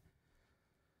fruit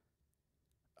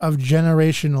of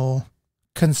generational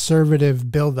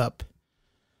conservative buildup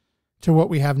to what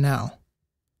we have now.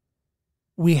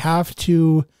 we have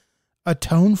to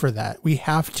atone for that. We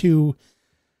have to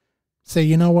say,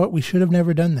 you know what, we should have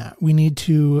never done that. We need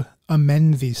to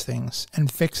amend these things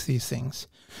and fix these things.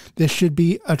 This should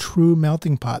be a true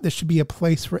melting pot. This should be a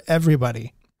place for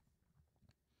everybody.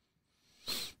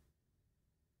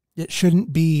 It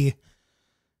shouldn't be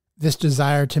this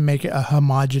desire to make it a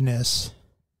homogenous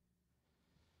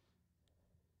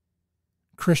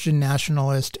Christian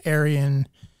nationalist, Aryan,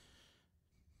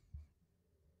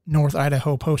 North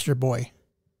Idaho poster boy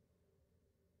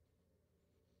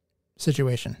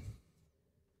situation.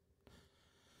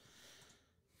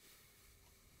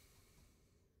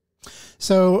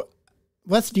 So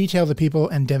let's detail the people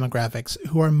and demographics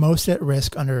who are most at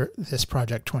risk under this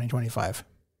Project 2025.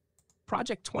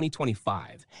 Project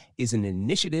 2025 is an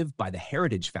initiative by the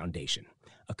Heritage Foundation,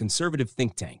 a conservative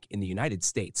think tank in the United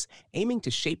States aiming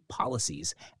to shape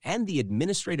policies and the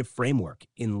administrative framework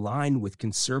in line with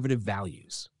conservative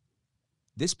values.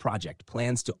 This project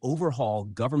plans to overhaul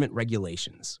government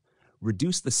regulations,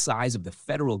 reduce the size of the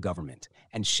federal government,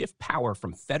 and shift power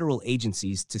from federal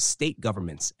agencies to state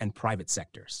governments and private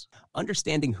sectors.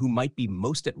 Understanding who might be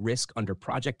most at risk under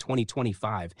Project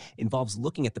 2025 involves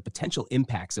looking at the potential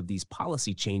impacts of these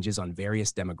policy changes on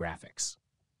various demographics.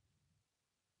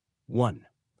 1.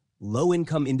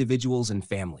 Low-income individuals and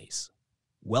families.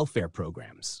 Welfare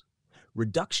programs.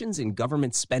 Reductions in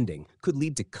government spending could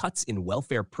lead to cuts in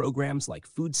welfare programs like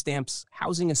food stamps,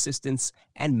 housing assistance,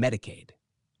 and Medicaid.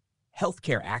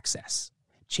 Healthcare access.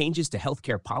 Changes to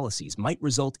healthcare policies might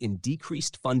result in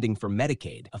decreased funding for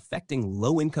Medicaid, affecting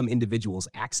low-income individuals'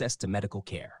 access to medical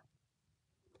care.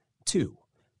 2.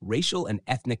 Racial and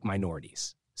ethnic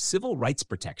minorities. Civil rights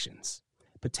protections.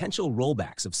 Potential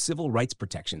rollbacks of civil rights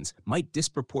protections might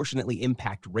disproportionately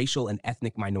impact racial and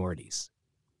ethnic minorities.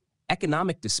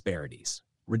 Economic disparities.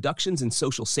 Reductions in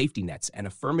social safety nets and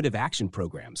affirmative action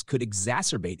programs could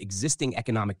exacerbate existing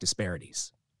economic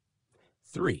disparities.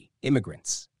 3.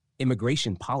 Immigrants.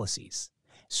 Immigration policies.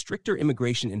 Stricter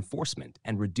immigration enforcement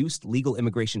and reduced legal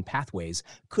immigration pathways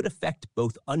could affect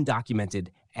both undocumented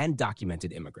and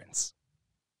documented immigrants.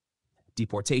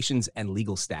 Deportations and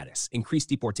legal status. Increased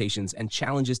deportations and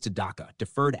challenges to DACA,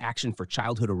 deferred action for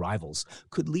childhood arrivals,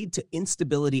 could lead to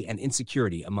instability and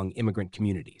insecurity among immigrant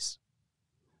communities.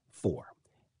 4.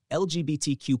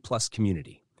 LGBTQ+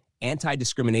 community.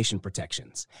 Anti-discrimination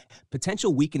protections.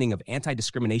 Potential weakening of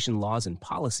anti-discrimination laws and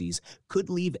policies could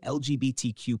leave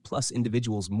LGBTQ+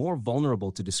 individuals more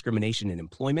vulnerable to discrimination in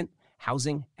employment,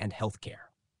 housing, and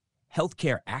healthcare.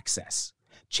 Healthcare access.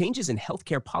 Changes in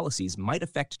healthcare policies might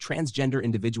affect transgender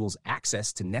individuals'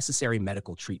 access to necessary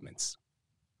medical treatments.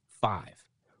 5.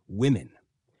 Women.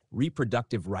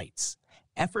 Reproductive rights.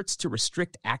 Efforts to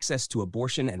restrict access to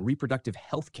abortion and reproductive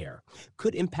health care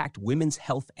could impact women's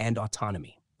health and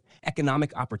autonomy.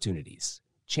 Economic opportunities.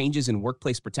 Changes in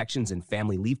workplace protections and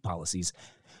family leave policies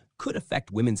could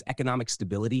affect women's economic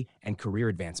stability and career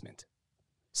advancement.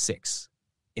 6.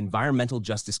 Environmental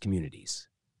justice communities.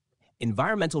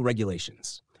 Environmental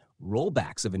regulations.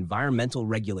 Rollbacks of environmental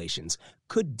regulations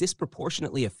could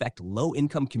disproportionately affect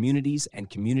low-income communities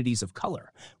and communities of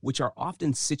color, which are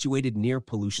often situated near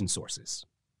pollution sources.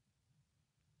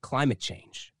 Climate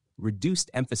change. Reduced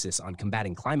emphasis on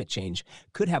combating climate change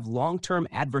could have long-term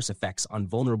adverse effects on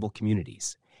vulnerable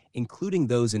communities, including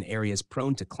those in areas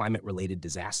prone to climate-related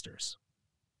disasters.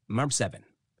 7.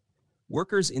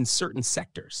 Workers in certain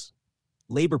sectors.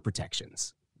 Labor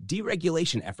protections.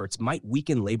 Deregulation efforts might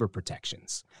weaken labor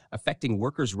protections, affecting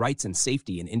workers' rights and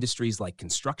safety in industries like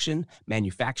construction,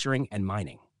 manufacturing, and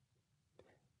mining.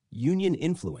 Union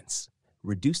influence.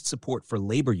 Reduced support for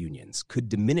labor unions could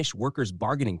diminish workers'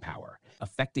 bargaining power,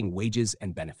 affecting wages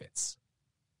and benefits.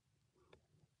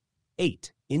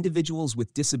 8. Individuals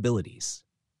with disabilities.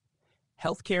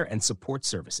 Healthcare and support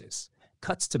services.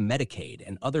 Cuts to Medicaid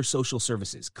and other social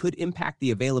services could impact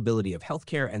the availability of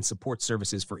healthcare and support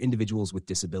services for individuals with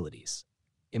disabilities.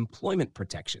 Employment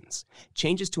protections.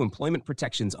 Changes to employment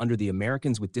protections under the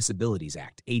Americans with Disabilities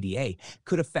Act, ADA,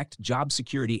 could affect job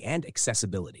security and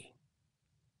accessibility.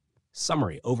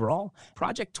 Summary: overall,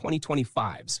 Project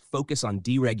 2025's focus on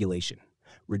deregulation,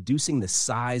 reducing the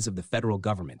size of the federal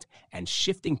government, and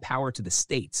shifting power to the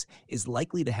states is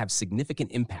likely to have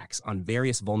significant impacts on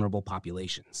various vulnerable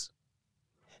populations.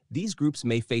 These groups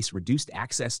may face reduced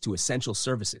access to essential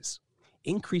services,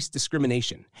 increased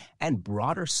discrimination, and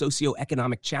broader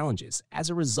socioeconomic challenges as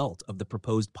a result of the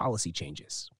proposed policy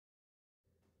changes.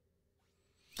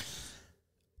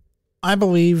 I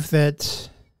believe that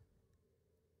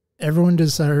everyone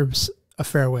deserves a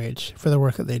fair wage for the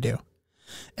work that they do.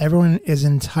 Everyone is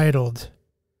entitled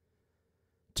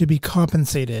to be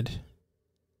compensated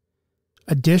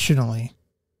additionally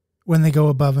when they go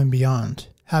above and beyond,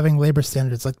 having labor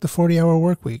standards like the 40-hour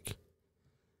work week,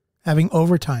 having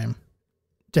overtime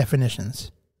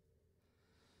definitions,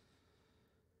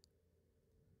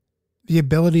 the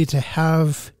ability to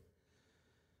have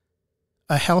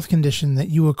a health condition that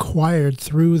you acquired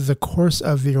through the course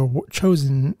of your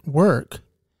chosen work,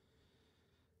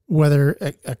 whether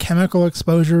a chemical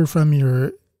exposure from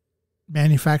your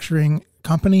manufacturing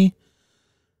company,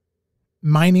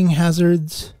 mining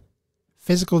hazards,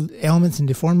 physical ailments and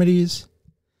deformities.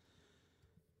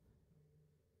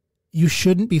 You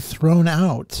shouldn't be thrown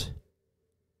out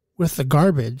with the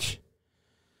garbage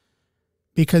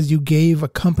because you gave a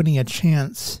company a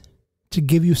chance to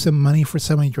give you some money for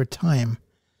some of your time,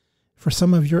 for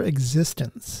some of your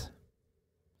existence.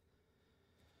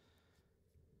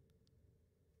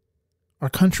 Our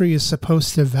country is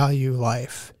supposed to value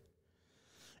life,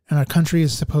 and our country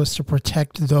is supposed to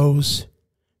protect those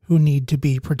who need to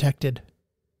be protected.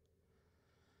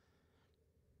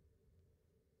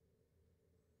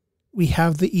 We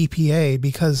have the EPA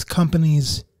because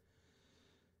companies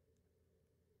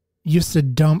used to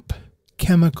dump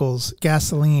chemicals,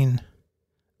 gasoline,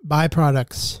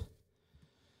 byproducts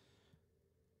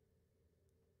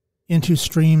into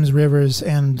streams, rivers,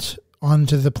 and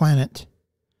onto the planet.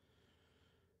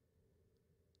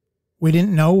 We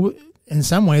didn't know, in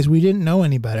some ways, we didn't know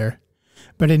any better.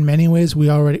 But in many ways, we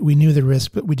knew the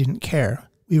risk, but we didn't care.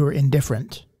 We were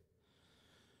indifferent.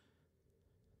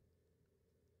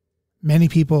 Many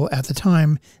people at the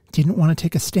time didn't want to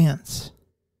take a stance.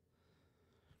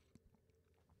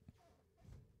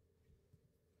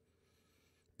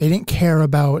 They didn't care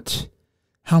about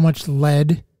how much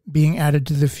lead being added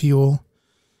to the fuel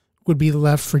would be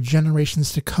left for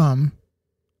generations to come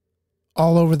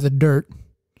all over the dirt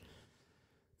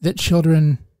that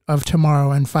children of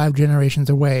tomorrow and 5 generations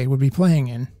away would be playing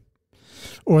in,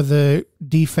 or the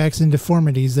defects and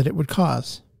deformities that it would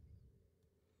cause.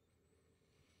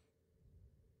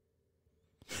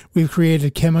 We've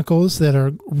created chemicals that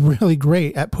are really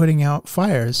great at putting out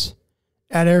fires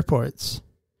at airports.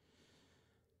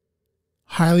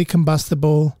 Highly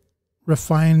combustible,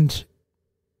 refined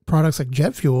products like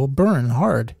jet fuel burn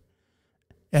hard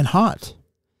and hot.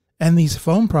 And these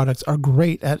foam products are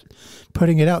great at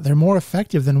putting it out. They're more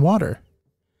effective than water.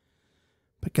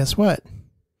 But guess what?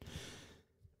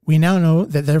 We now know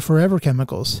that they're forever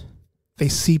chemicals. They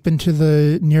seep into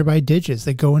the nearby ditches.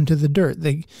 They go into the dirt.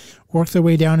 They work their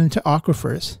way down into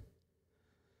aquifers.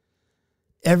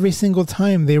 Every single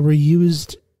time they were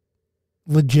used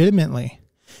legitimately,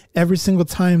 every single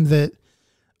time that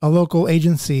a local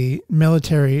agency,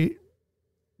 military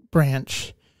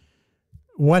branch,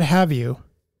 what have you,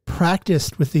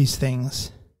 practiced with these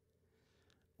things,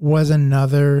 was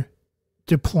another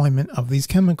deployment of these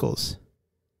chemicals.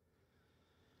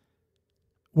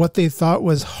 What they thought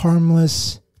was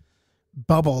harmless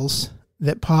bubbles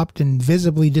that popped and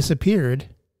visibly disappeared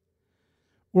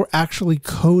were actually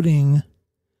coating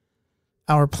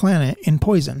our planet in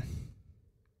poison.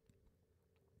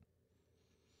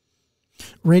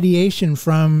 Radiation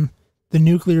from the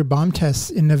nuclear bomb tests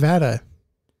in Nevada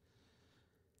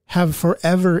have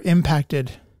forever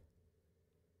impacted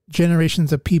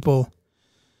generations of people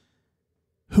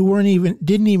who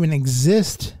didn't even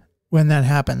exist when that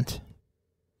happened.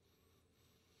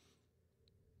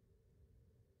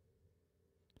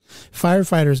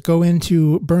 Firefighters go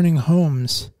into burning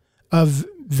homes of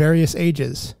various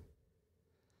ages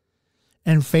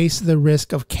and face the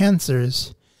risk of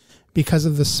cancers because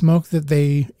of the smoke that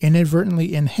they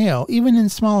inadvertently inhale, even in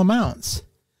small amounts,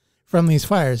 from these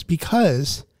fires,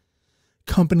 because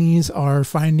companies are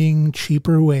finding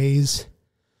cheaper ways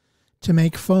to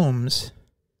make foams,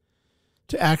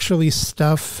 to actually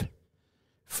stuff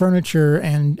furniture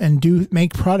and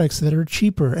make products that are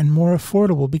cheaper and more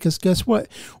affordable. Because guess what?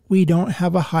 We don't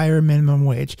have a higher minimum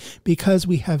wage because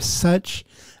we have such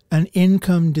an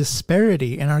income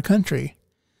disparity in our country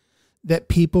that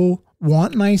people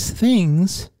want nice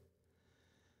things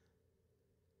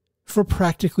for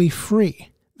practically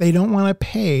free. They don't want to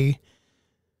pay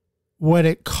what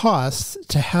it costs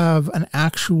to have an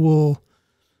actual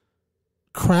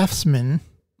craftsman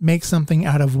make something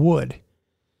out of wood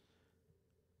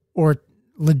or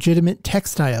legitimate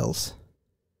textiles.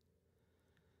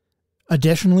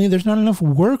 Additionally, there's not enough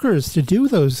workers to do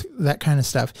that kind of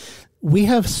stuff. We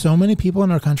have so many people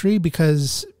in our country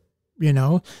because,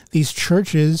 these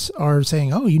churches are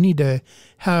saying, oh, you need to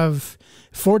have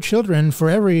 4 children for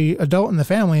every adult in the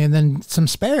family and then some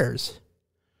spares.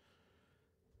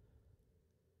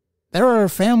 There are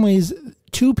families,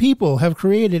 2 people have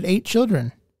created 8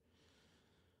 children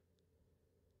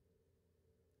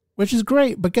which is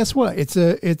great. But guess what? It's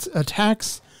a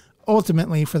tax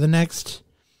ultimately for the next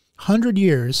 100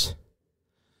 years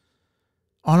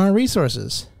on our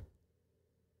resources.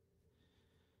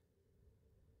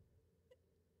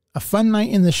 A fun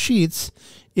night in the sheets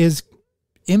is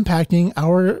impacting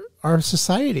our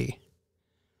society.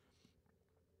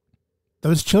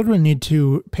 Those children need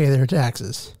to pay their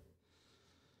taxes.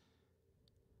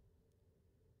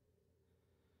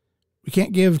 We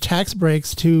can't give tax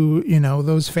breaks to,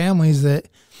 those families that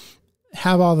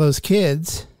have all those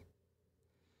kids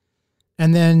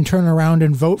and then turn around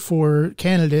and vote for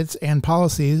candidates and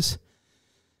policies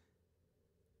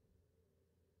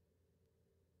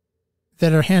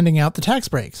that are handing out the tax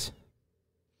breaks.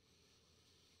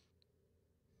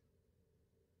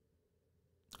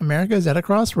 America is at a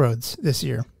crossroads this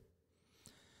year.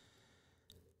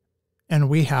 And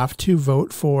we have to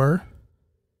vote for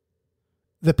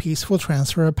the peaceful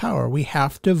transfer of power. We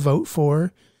have to vote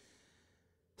for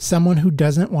someone who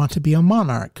doesn't want to be a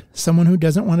monarch, someone who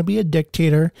doesn't want to be a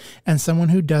dictator, and someone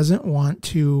who doesn't want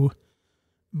to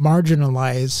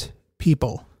marginalize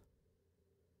people,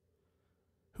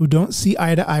 who don't see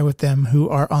eye to eye with them, who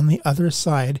are on the other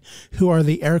side, who are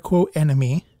the air quote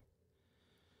enemy,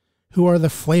 who are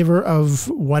the flavor of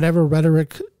whatever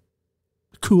rhetoric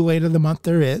Kool-Aid of the month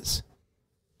there is.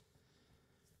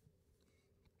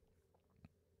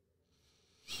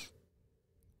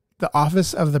 The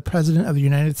office of the President of the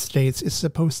United States is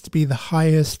supposed to be the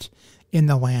highest in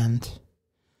the land.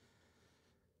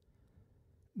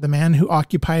 The man who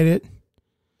occupied it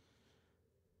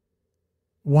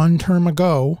one term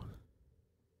ago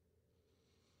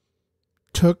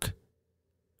took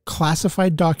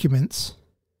classified documents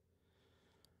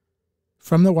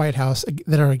from the White House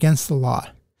that are against the law,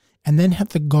 and then had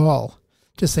the gall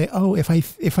to say, "Oh, if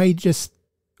I just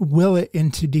will it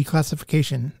into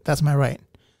declassification, that's my right."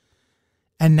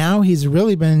 And now he's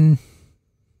really been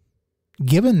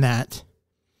given that.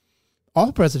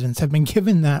 All presidents have been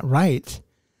given that right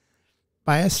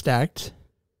by a stacked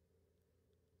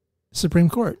Supreme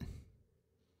Court.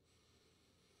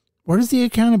 Where's the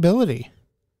accountability?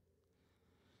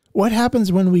 What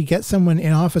happens when we get someone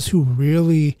in office who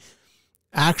really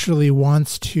actually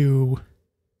wants to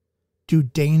do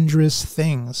dangerous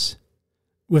things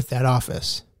with that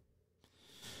office,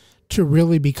 to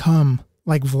really become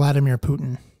like Vladimir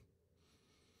Putin,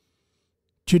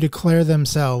 to declare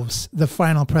themselves the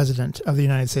final president of the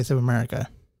United States of America?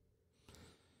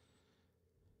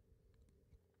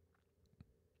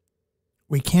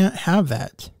 We can't have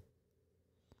that.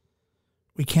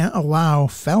 We can't allow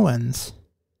felons,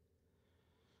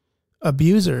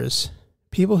 abusers,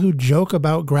 people who joke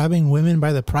about grabbing women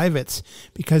by the privates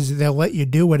because they'll let you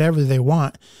do whatever they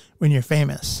want when you're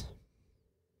famous.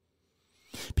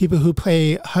 People who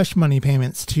pay hush money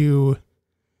payments to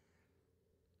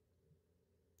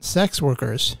sex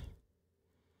workers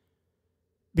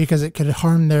because it could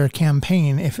harm their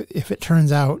campaign if it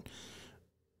turns out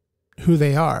who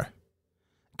they are.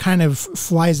 Kind of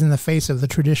flies in the face of the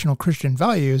traditional Christian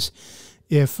values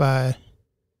if it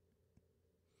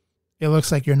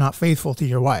looks like you're not faithful to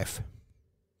your wife.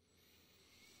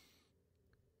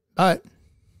 But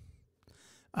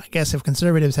I guess if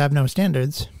conservatives have no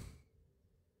standards,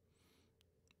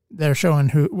 they're showing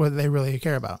what they really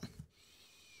care about.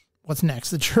 What's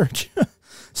next? The church.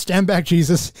 Stand back,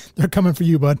 Jesus. They're coming for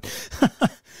you, bud.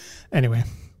 Anyway,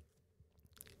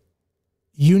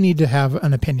 you need to have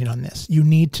an opinion on this. You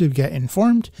need to get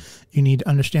informed. You need to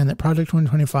understand that Project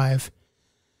 2025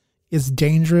 is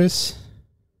dangerous.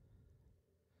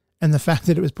 And the fact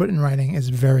that it was put in writing is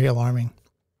very alarming.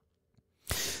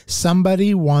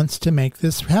 Somebody wants to make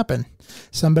this happen.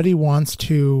 Somebody wants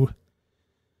to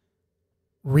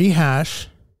rehash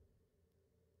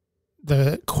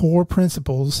the core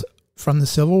principles from the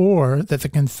Civil War that the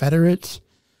Confederate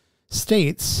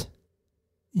States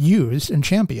used and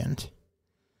championed.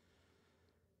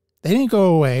 They didn't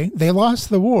go away. They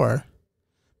lost the war,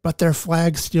 but their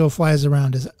flag still flies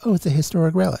around as, oh, it's a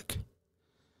historic relic.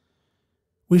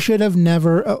 We should have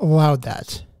never allowed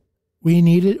that.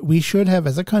 We should have,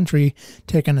 as a country,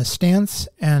 taken a stance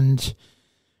and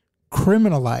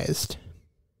criminalized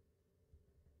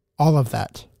all of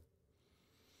that.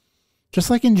 Just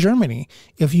like in Germany,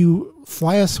 if you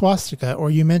fly a swastika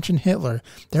or you mention Hitler,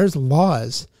 there's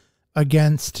laws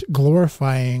against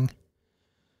glorifying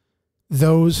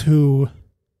those who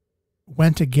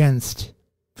went against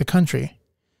the country.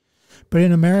 But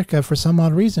in America, for some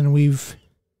odd reason, we've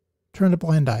turned a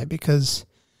blind eye because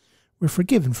we're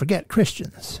forgive and forget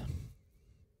Christians.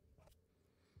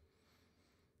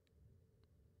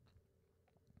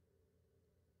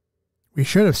 We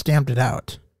should have stamped it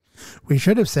out. We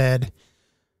should have said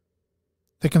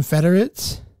the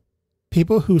Confederates,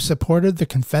 people who supported the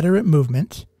Confederate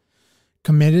movement,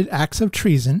 committed acts of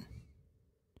treason,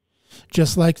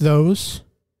 just like those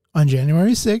on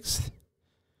January 6th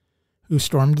who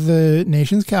stormed the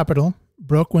nation's capital,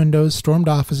 broke windows, stormed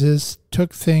offices,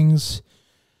 took things,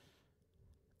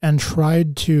 and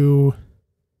tried to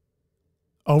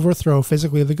overthrow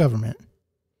physically the government.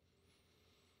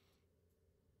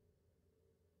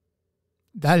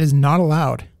 That is not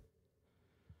allowed.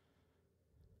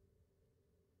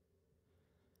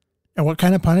 And what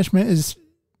kind of punishment is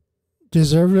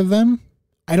deserved of them?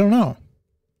 I don't know.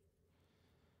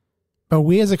 But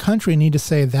we as a country need to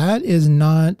say that is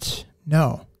not,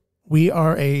 no. We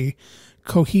are a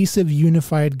cohesive,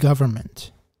 unified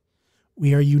government.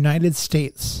 We are United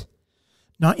States,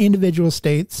 not individual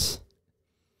states,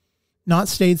 not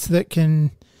states that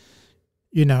can,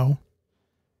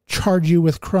 charge you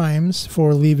with crimes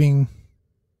for leaving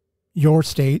your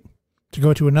state to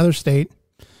go to another state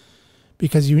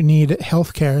because you need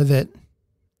health care that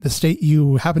the state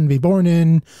you happen to be born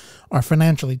in are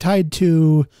financially tied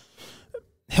to,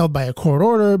 held by a court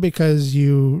order because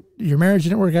your marriage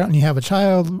didn't work out and you have a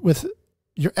child with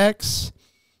your ex,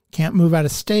 can't move out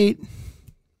of state.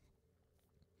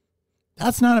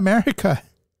 That's not America.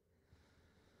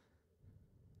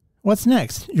 What's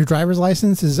next? Your driver's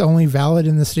license is only valid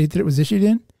in the state that it was issued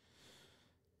in?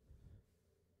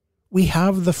 We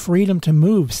have the freedom to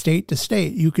move state to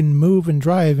state. You can move and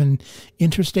drive in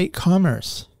interstate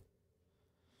commerce.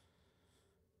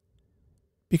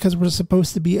 Because we're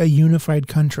supposed to be a unified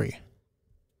country.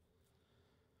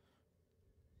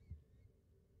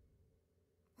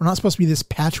 We're not supposed to be this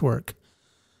patchwork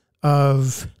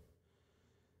of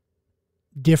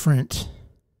different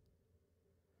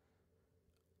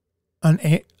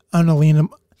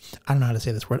unalienable, I don't know how to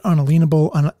say this word,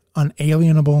 unalienable.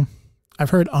 I've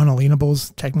heard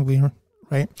unalienables technically,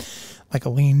 right? Like a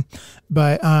lien.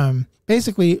 But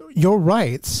basically, your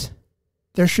rights,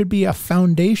 there should be a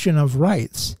foundation of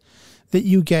rights that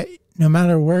you get no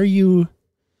matter where you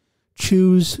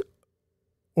choose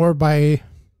or by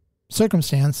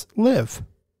circumstance live.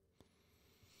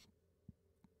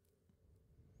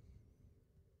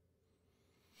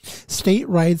 State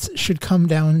rights should come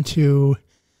down to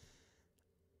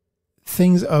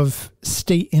things of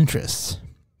state interests,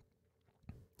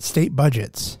 state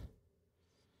budgets,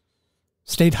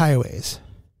 state highways.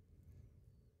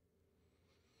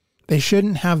 They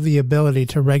shouldn't have the ability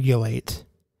to regulate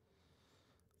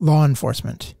law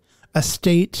enforcement.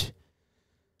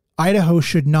 Idaho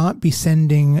should not be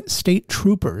sending state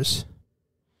troopers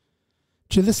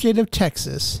to the state of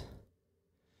Texas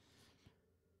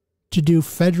to do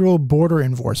federal border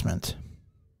enforcement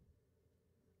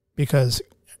because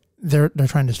they're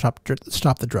trying to stop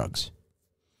the drugs.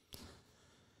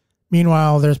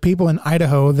 Meanwhile, there's people in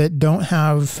Idaho that don't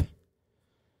have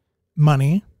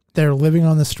money. They're living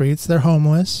on the streets. They're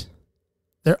homeless.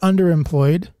 They're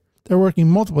underemployed. They're working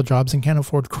multiple jobs and can't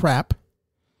afford crap.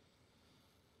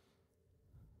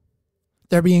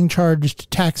 They're being charged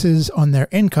taxes on their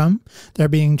income. They're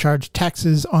being charged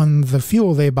taxes on the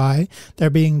fuel they buy. They're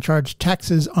being charged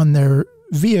taxes on their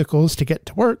vehicles to get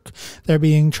to work. They're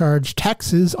being charged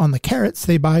taxes on the carrots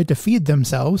they buy to feed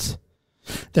themselves.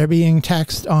 They're being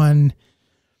taxed on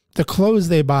the clothes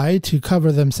they buy to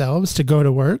cover themselves to go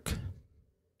to work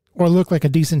or look like a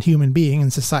decent human being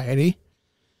in society.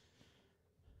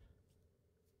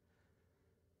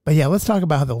 But yeah, let's talk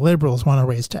about how the liberals want to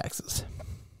raise taxes.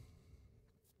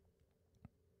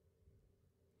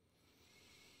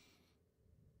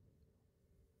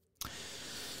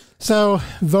 So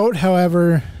vote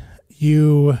however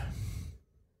you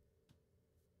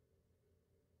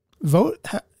vote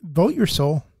your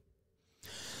soul.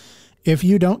 If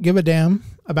you don't give a damn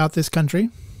about this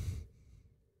country,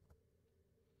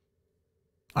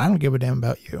 I don't give a damn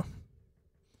about you.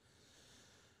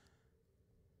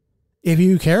 If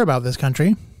you care about this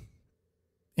country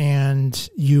and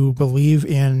you believe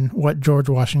in what George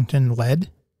Washington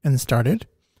led and started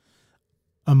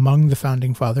among the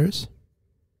founding fathers,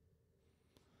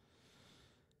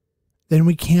 then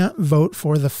we can't vote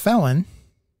for the felon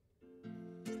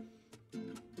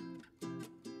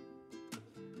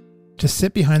to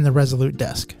sit behind the Resolute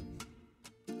desk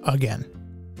again.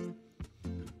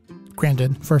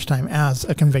 Granted, first time as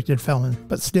a convicted felon,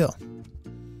 but still.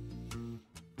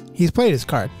 He's played his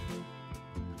card.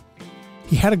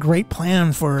 He had a great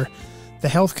plan for the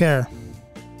healthcare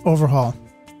overhaul.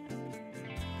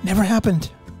 Never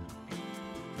happened.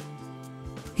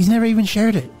 He's never even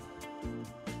shared it.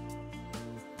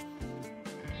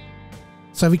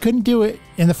 So if he couldn't do it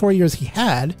in the 4 years he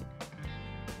had,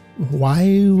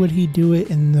 why would he do it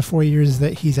in the 4 years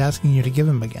that he's asking you to give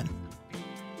him again?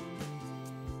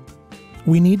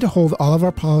 We need to hold all of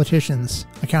our politicians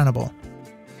accountable.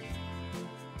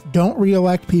 Don't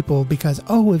reelect people because,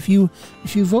 if you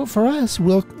vote for us,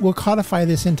 we'll codify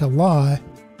this into law,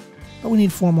 but we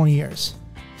need 4 more years.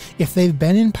 If they've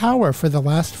been in power for the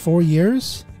last 4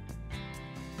 years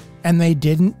and they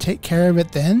didn't take care of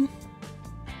it then,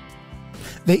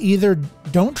 they either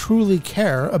don't truly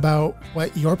care about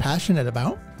what you're passionate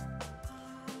about,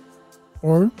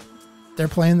 or they're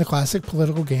playing the classic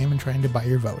political game and trying to buy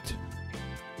your vote.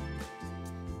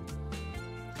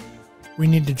 We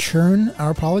need to churn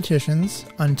our politicians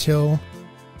until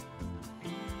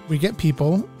we get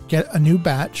a new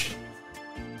batch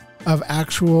of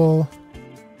actual,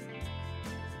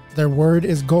 their word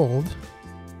is gold,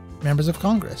 members of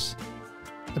Congress.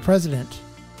 The president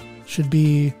should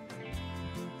be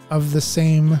of the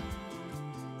same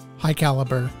high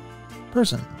caliber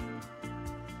person.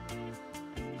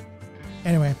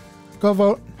 Anyway, go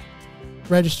vote,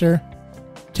 register,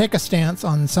 take a stance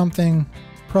on something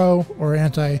pro or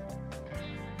anti,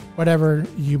 whatever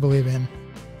you believe in.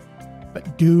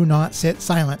 But do not sit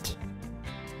silent.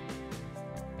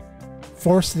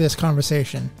 Force this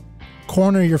conversation.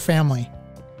 Corner your family.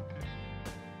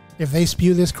 If they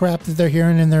spew this crap that they're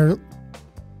hearing in their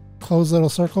closed little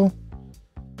circle,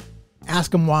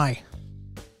 ask them why.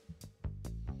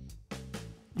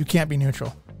 You can't be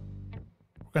neutral.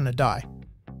 We're going to die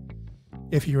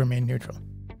if you remain neutral.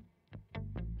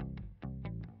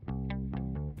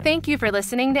 Thank you for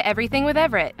listening to Everything with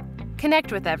Everett.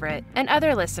 Connect with Everett and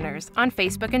other listeners on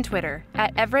Facebook and Twitter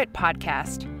at Everett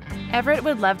Podcast. Everett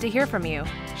would love to hear from you.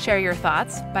 Share your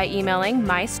thoughts by emailing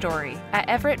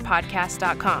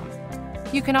mystory@everettpodcast.com.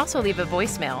 You can also leave a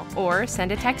voicemail or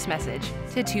send a text message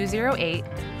to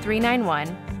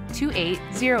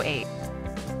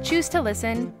 208-391-2808. Choose to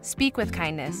listen, speak with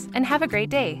kindness, and have a great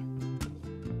day.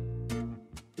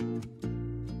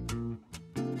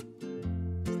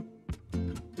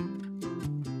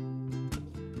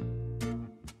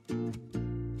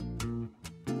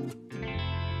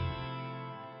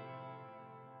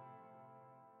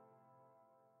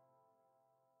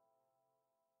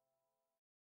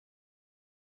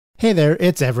 Hey there,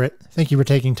 it's Everett. Thank you for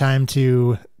taking time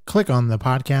to click on the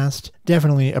podcast.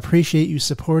 Definitely appreciate you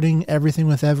supporting Everything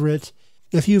with Everett.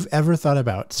 If you've ever thought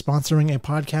about sponsoring a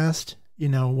podcast,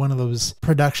 one of those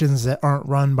productions that aren't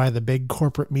run by the big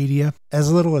corporate media,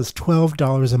 as little as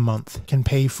 $12 a month can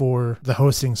pay for the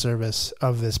hosting service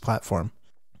of this platform.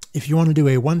 If you want to do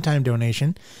a one-time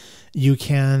donation, you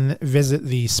can visit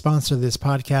the sponsor of this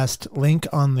podcast link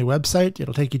on the website.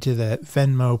 It'll take you to the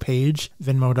Venmo page,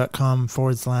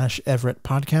 venmo.com/Everett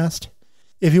Podcast.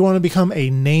 If you want to become a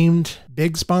named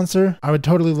big sponsor, I would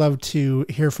totally love to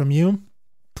hear from you.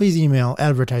 Please email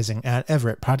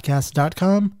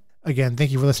advertising@everettpodcast.com. Again,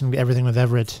 thank you for listening to Everything with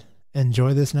Everett.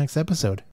 Enjoy this next episode.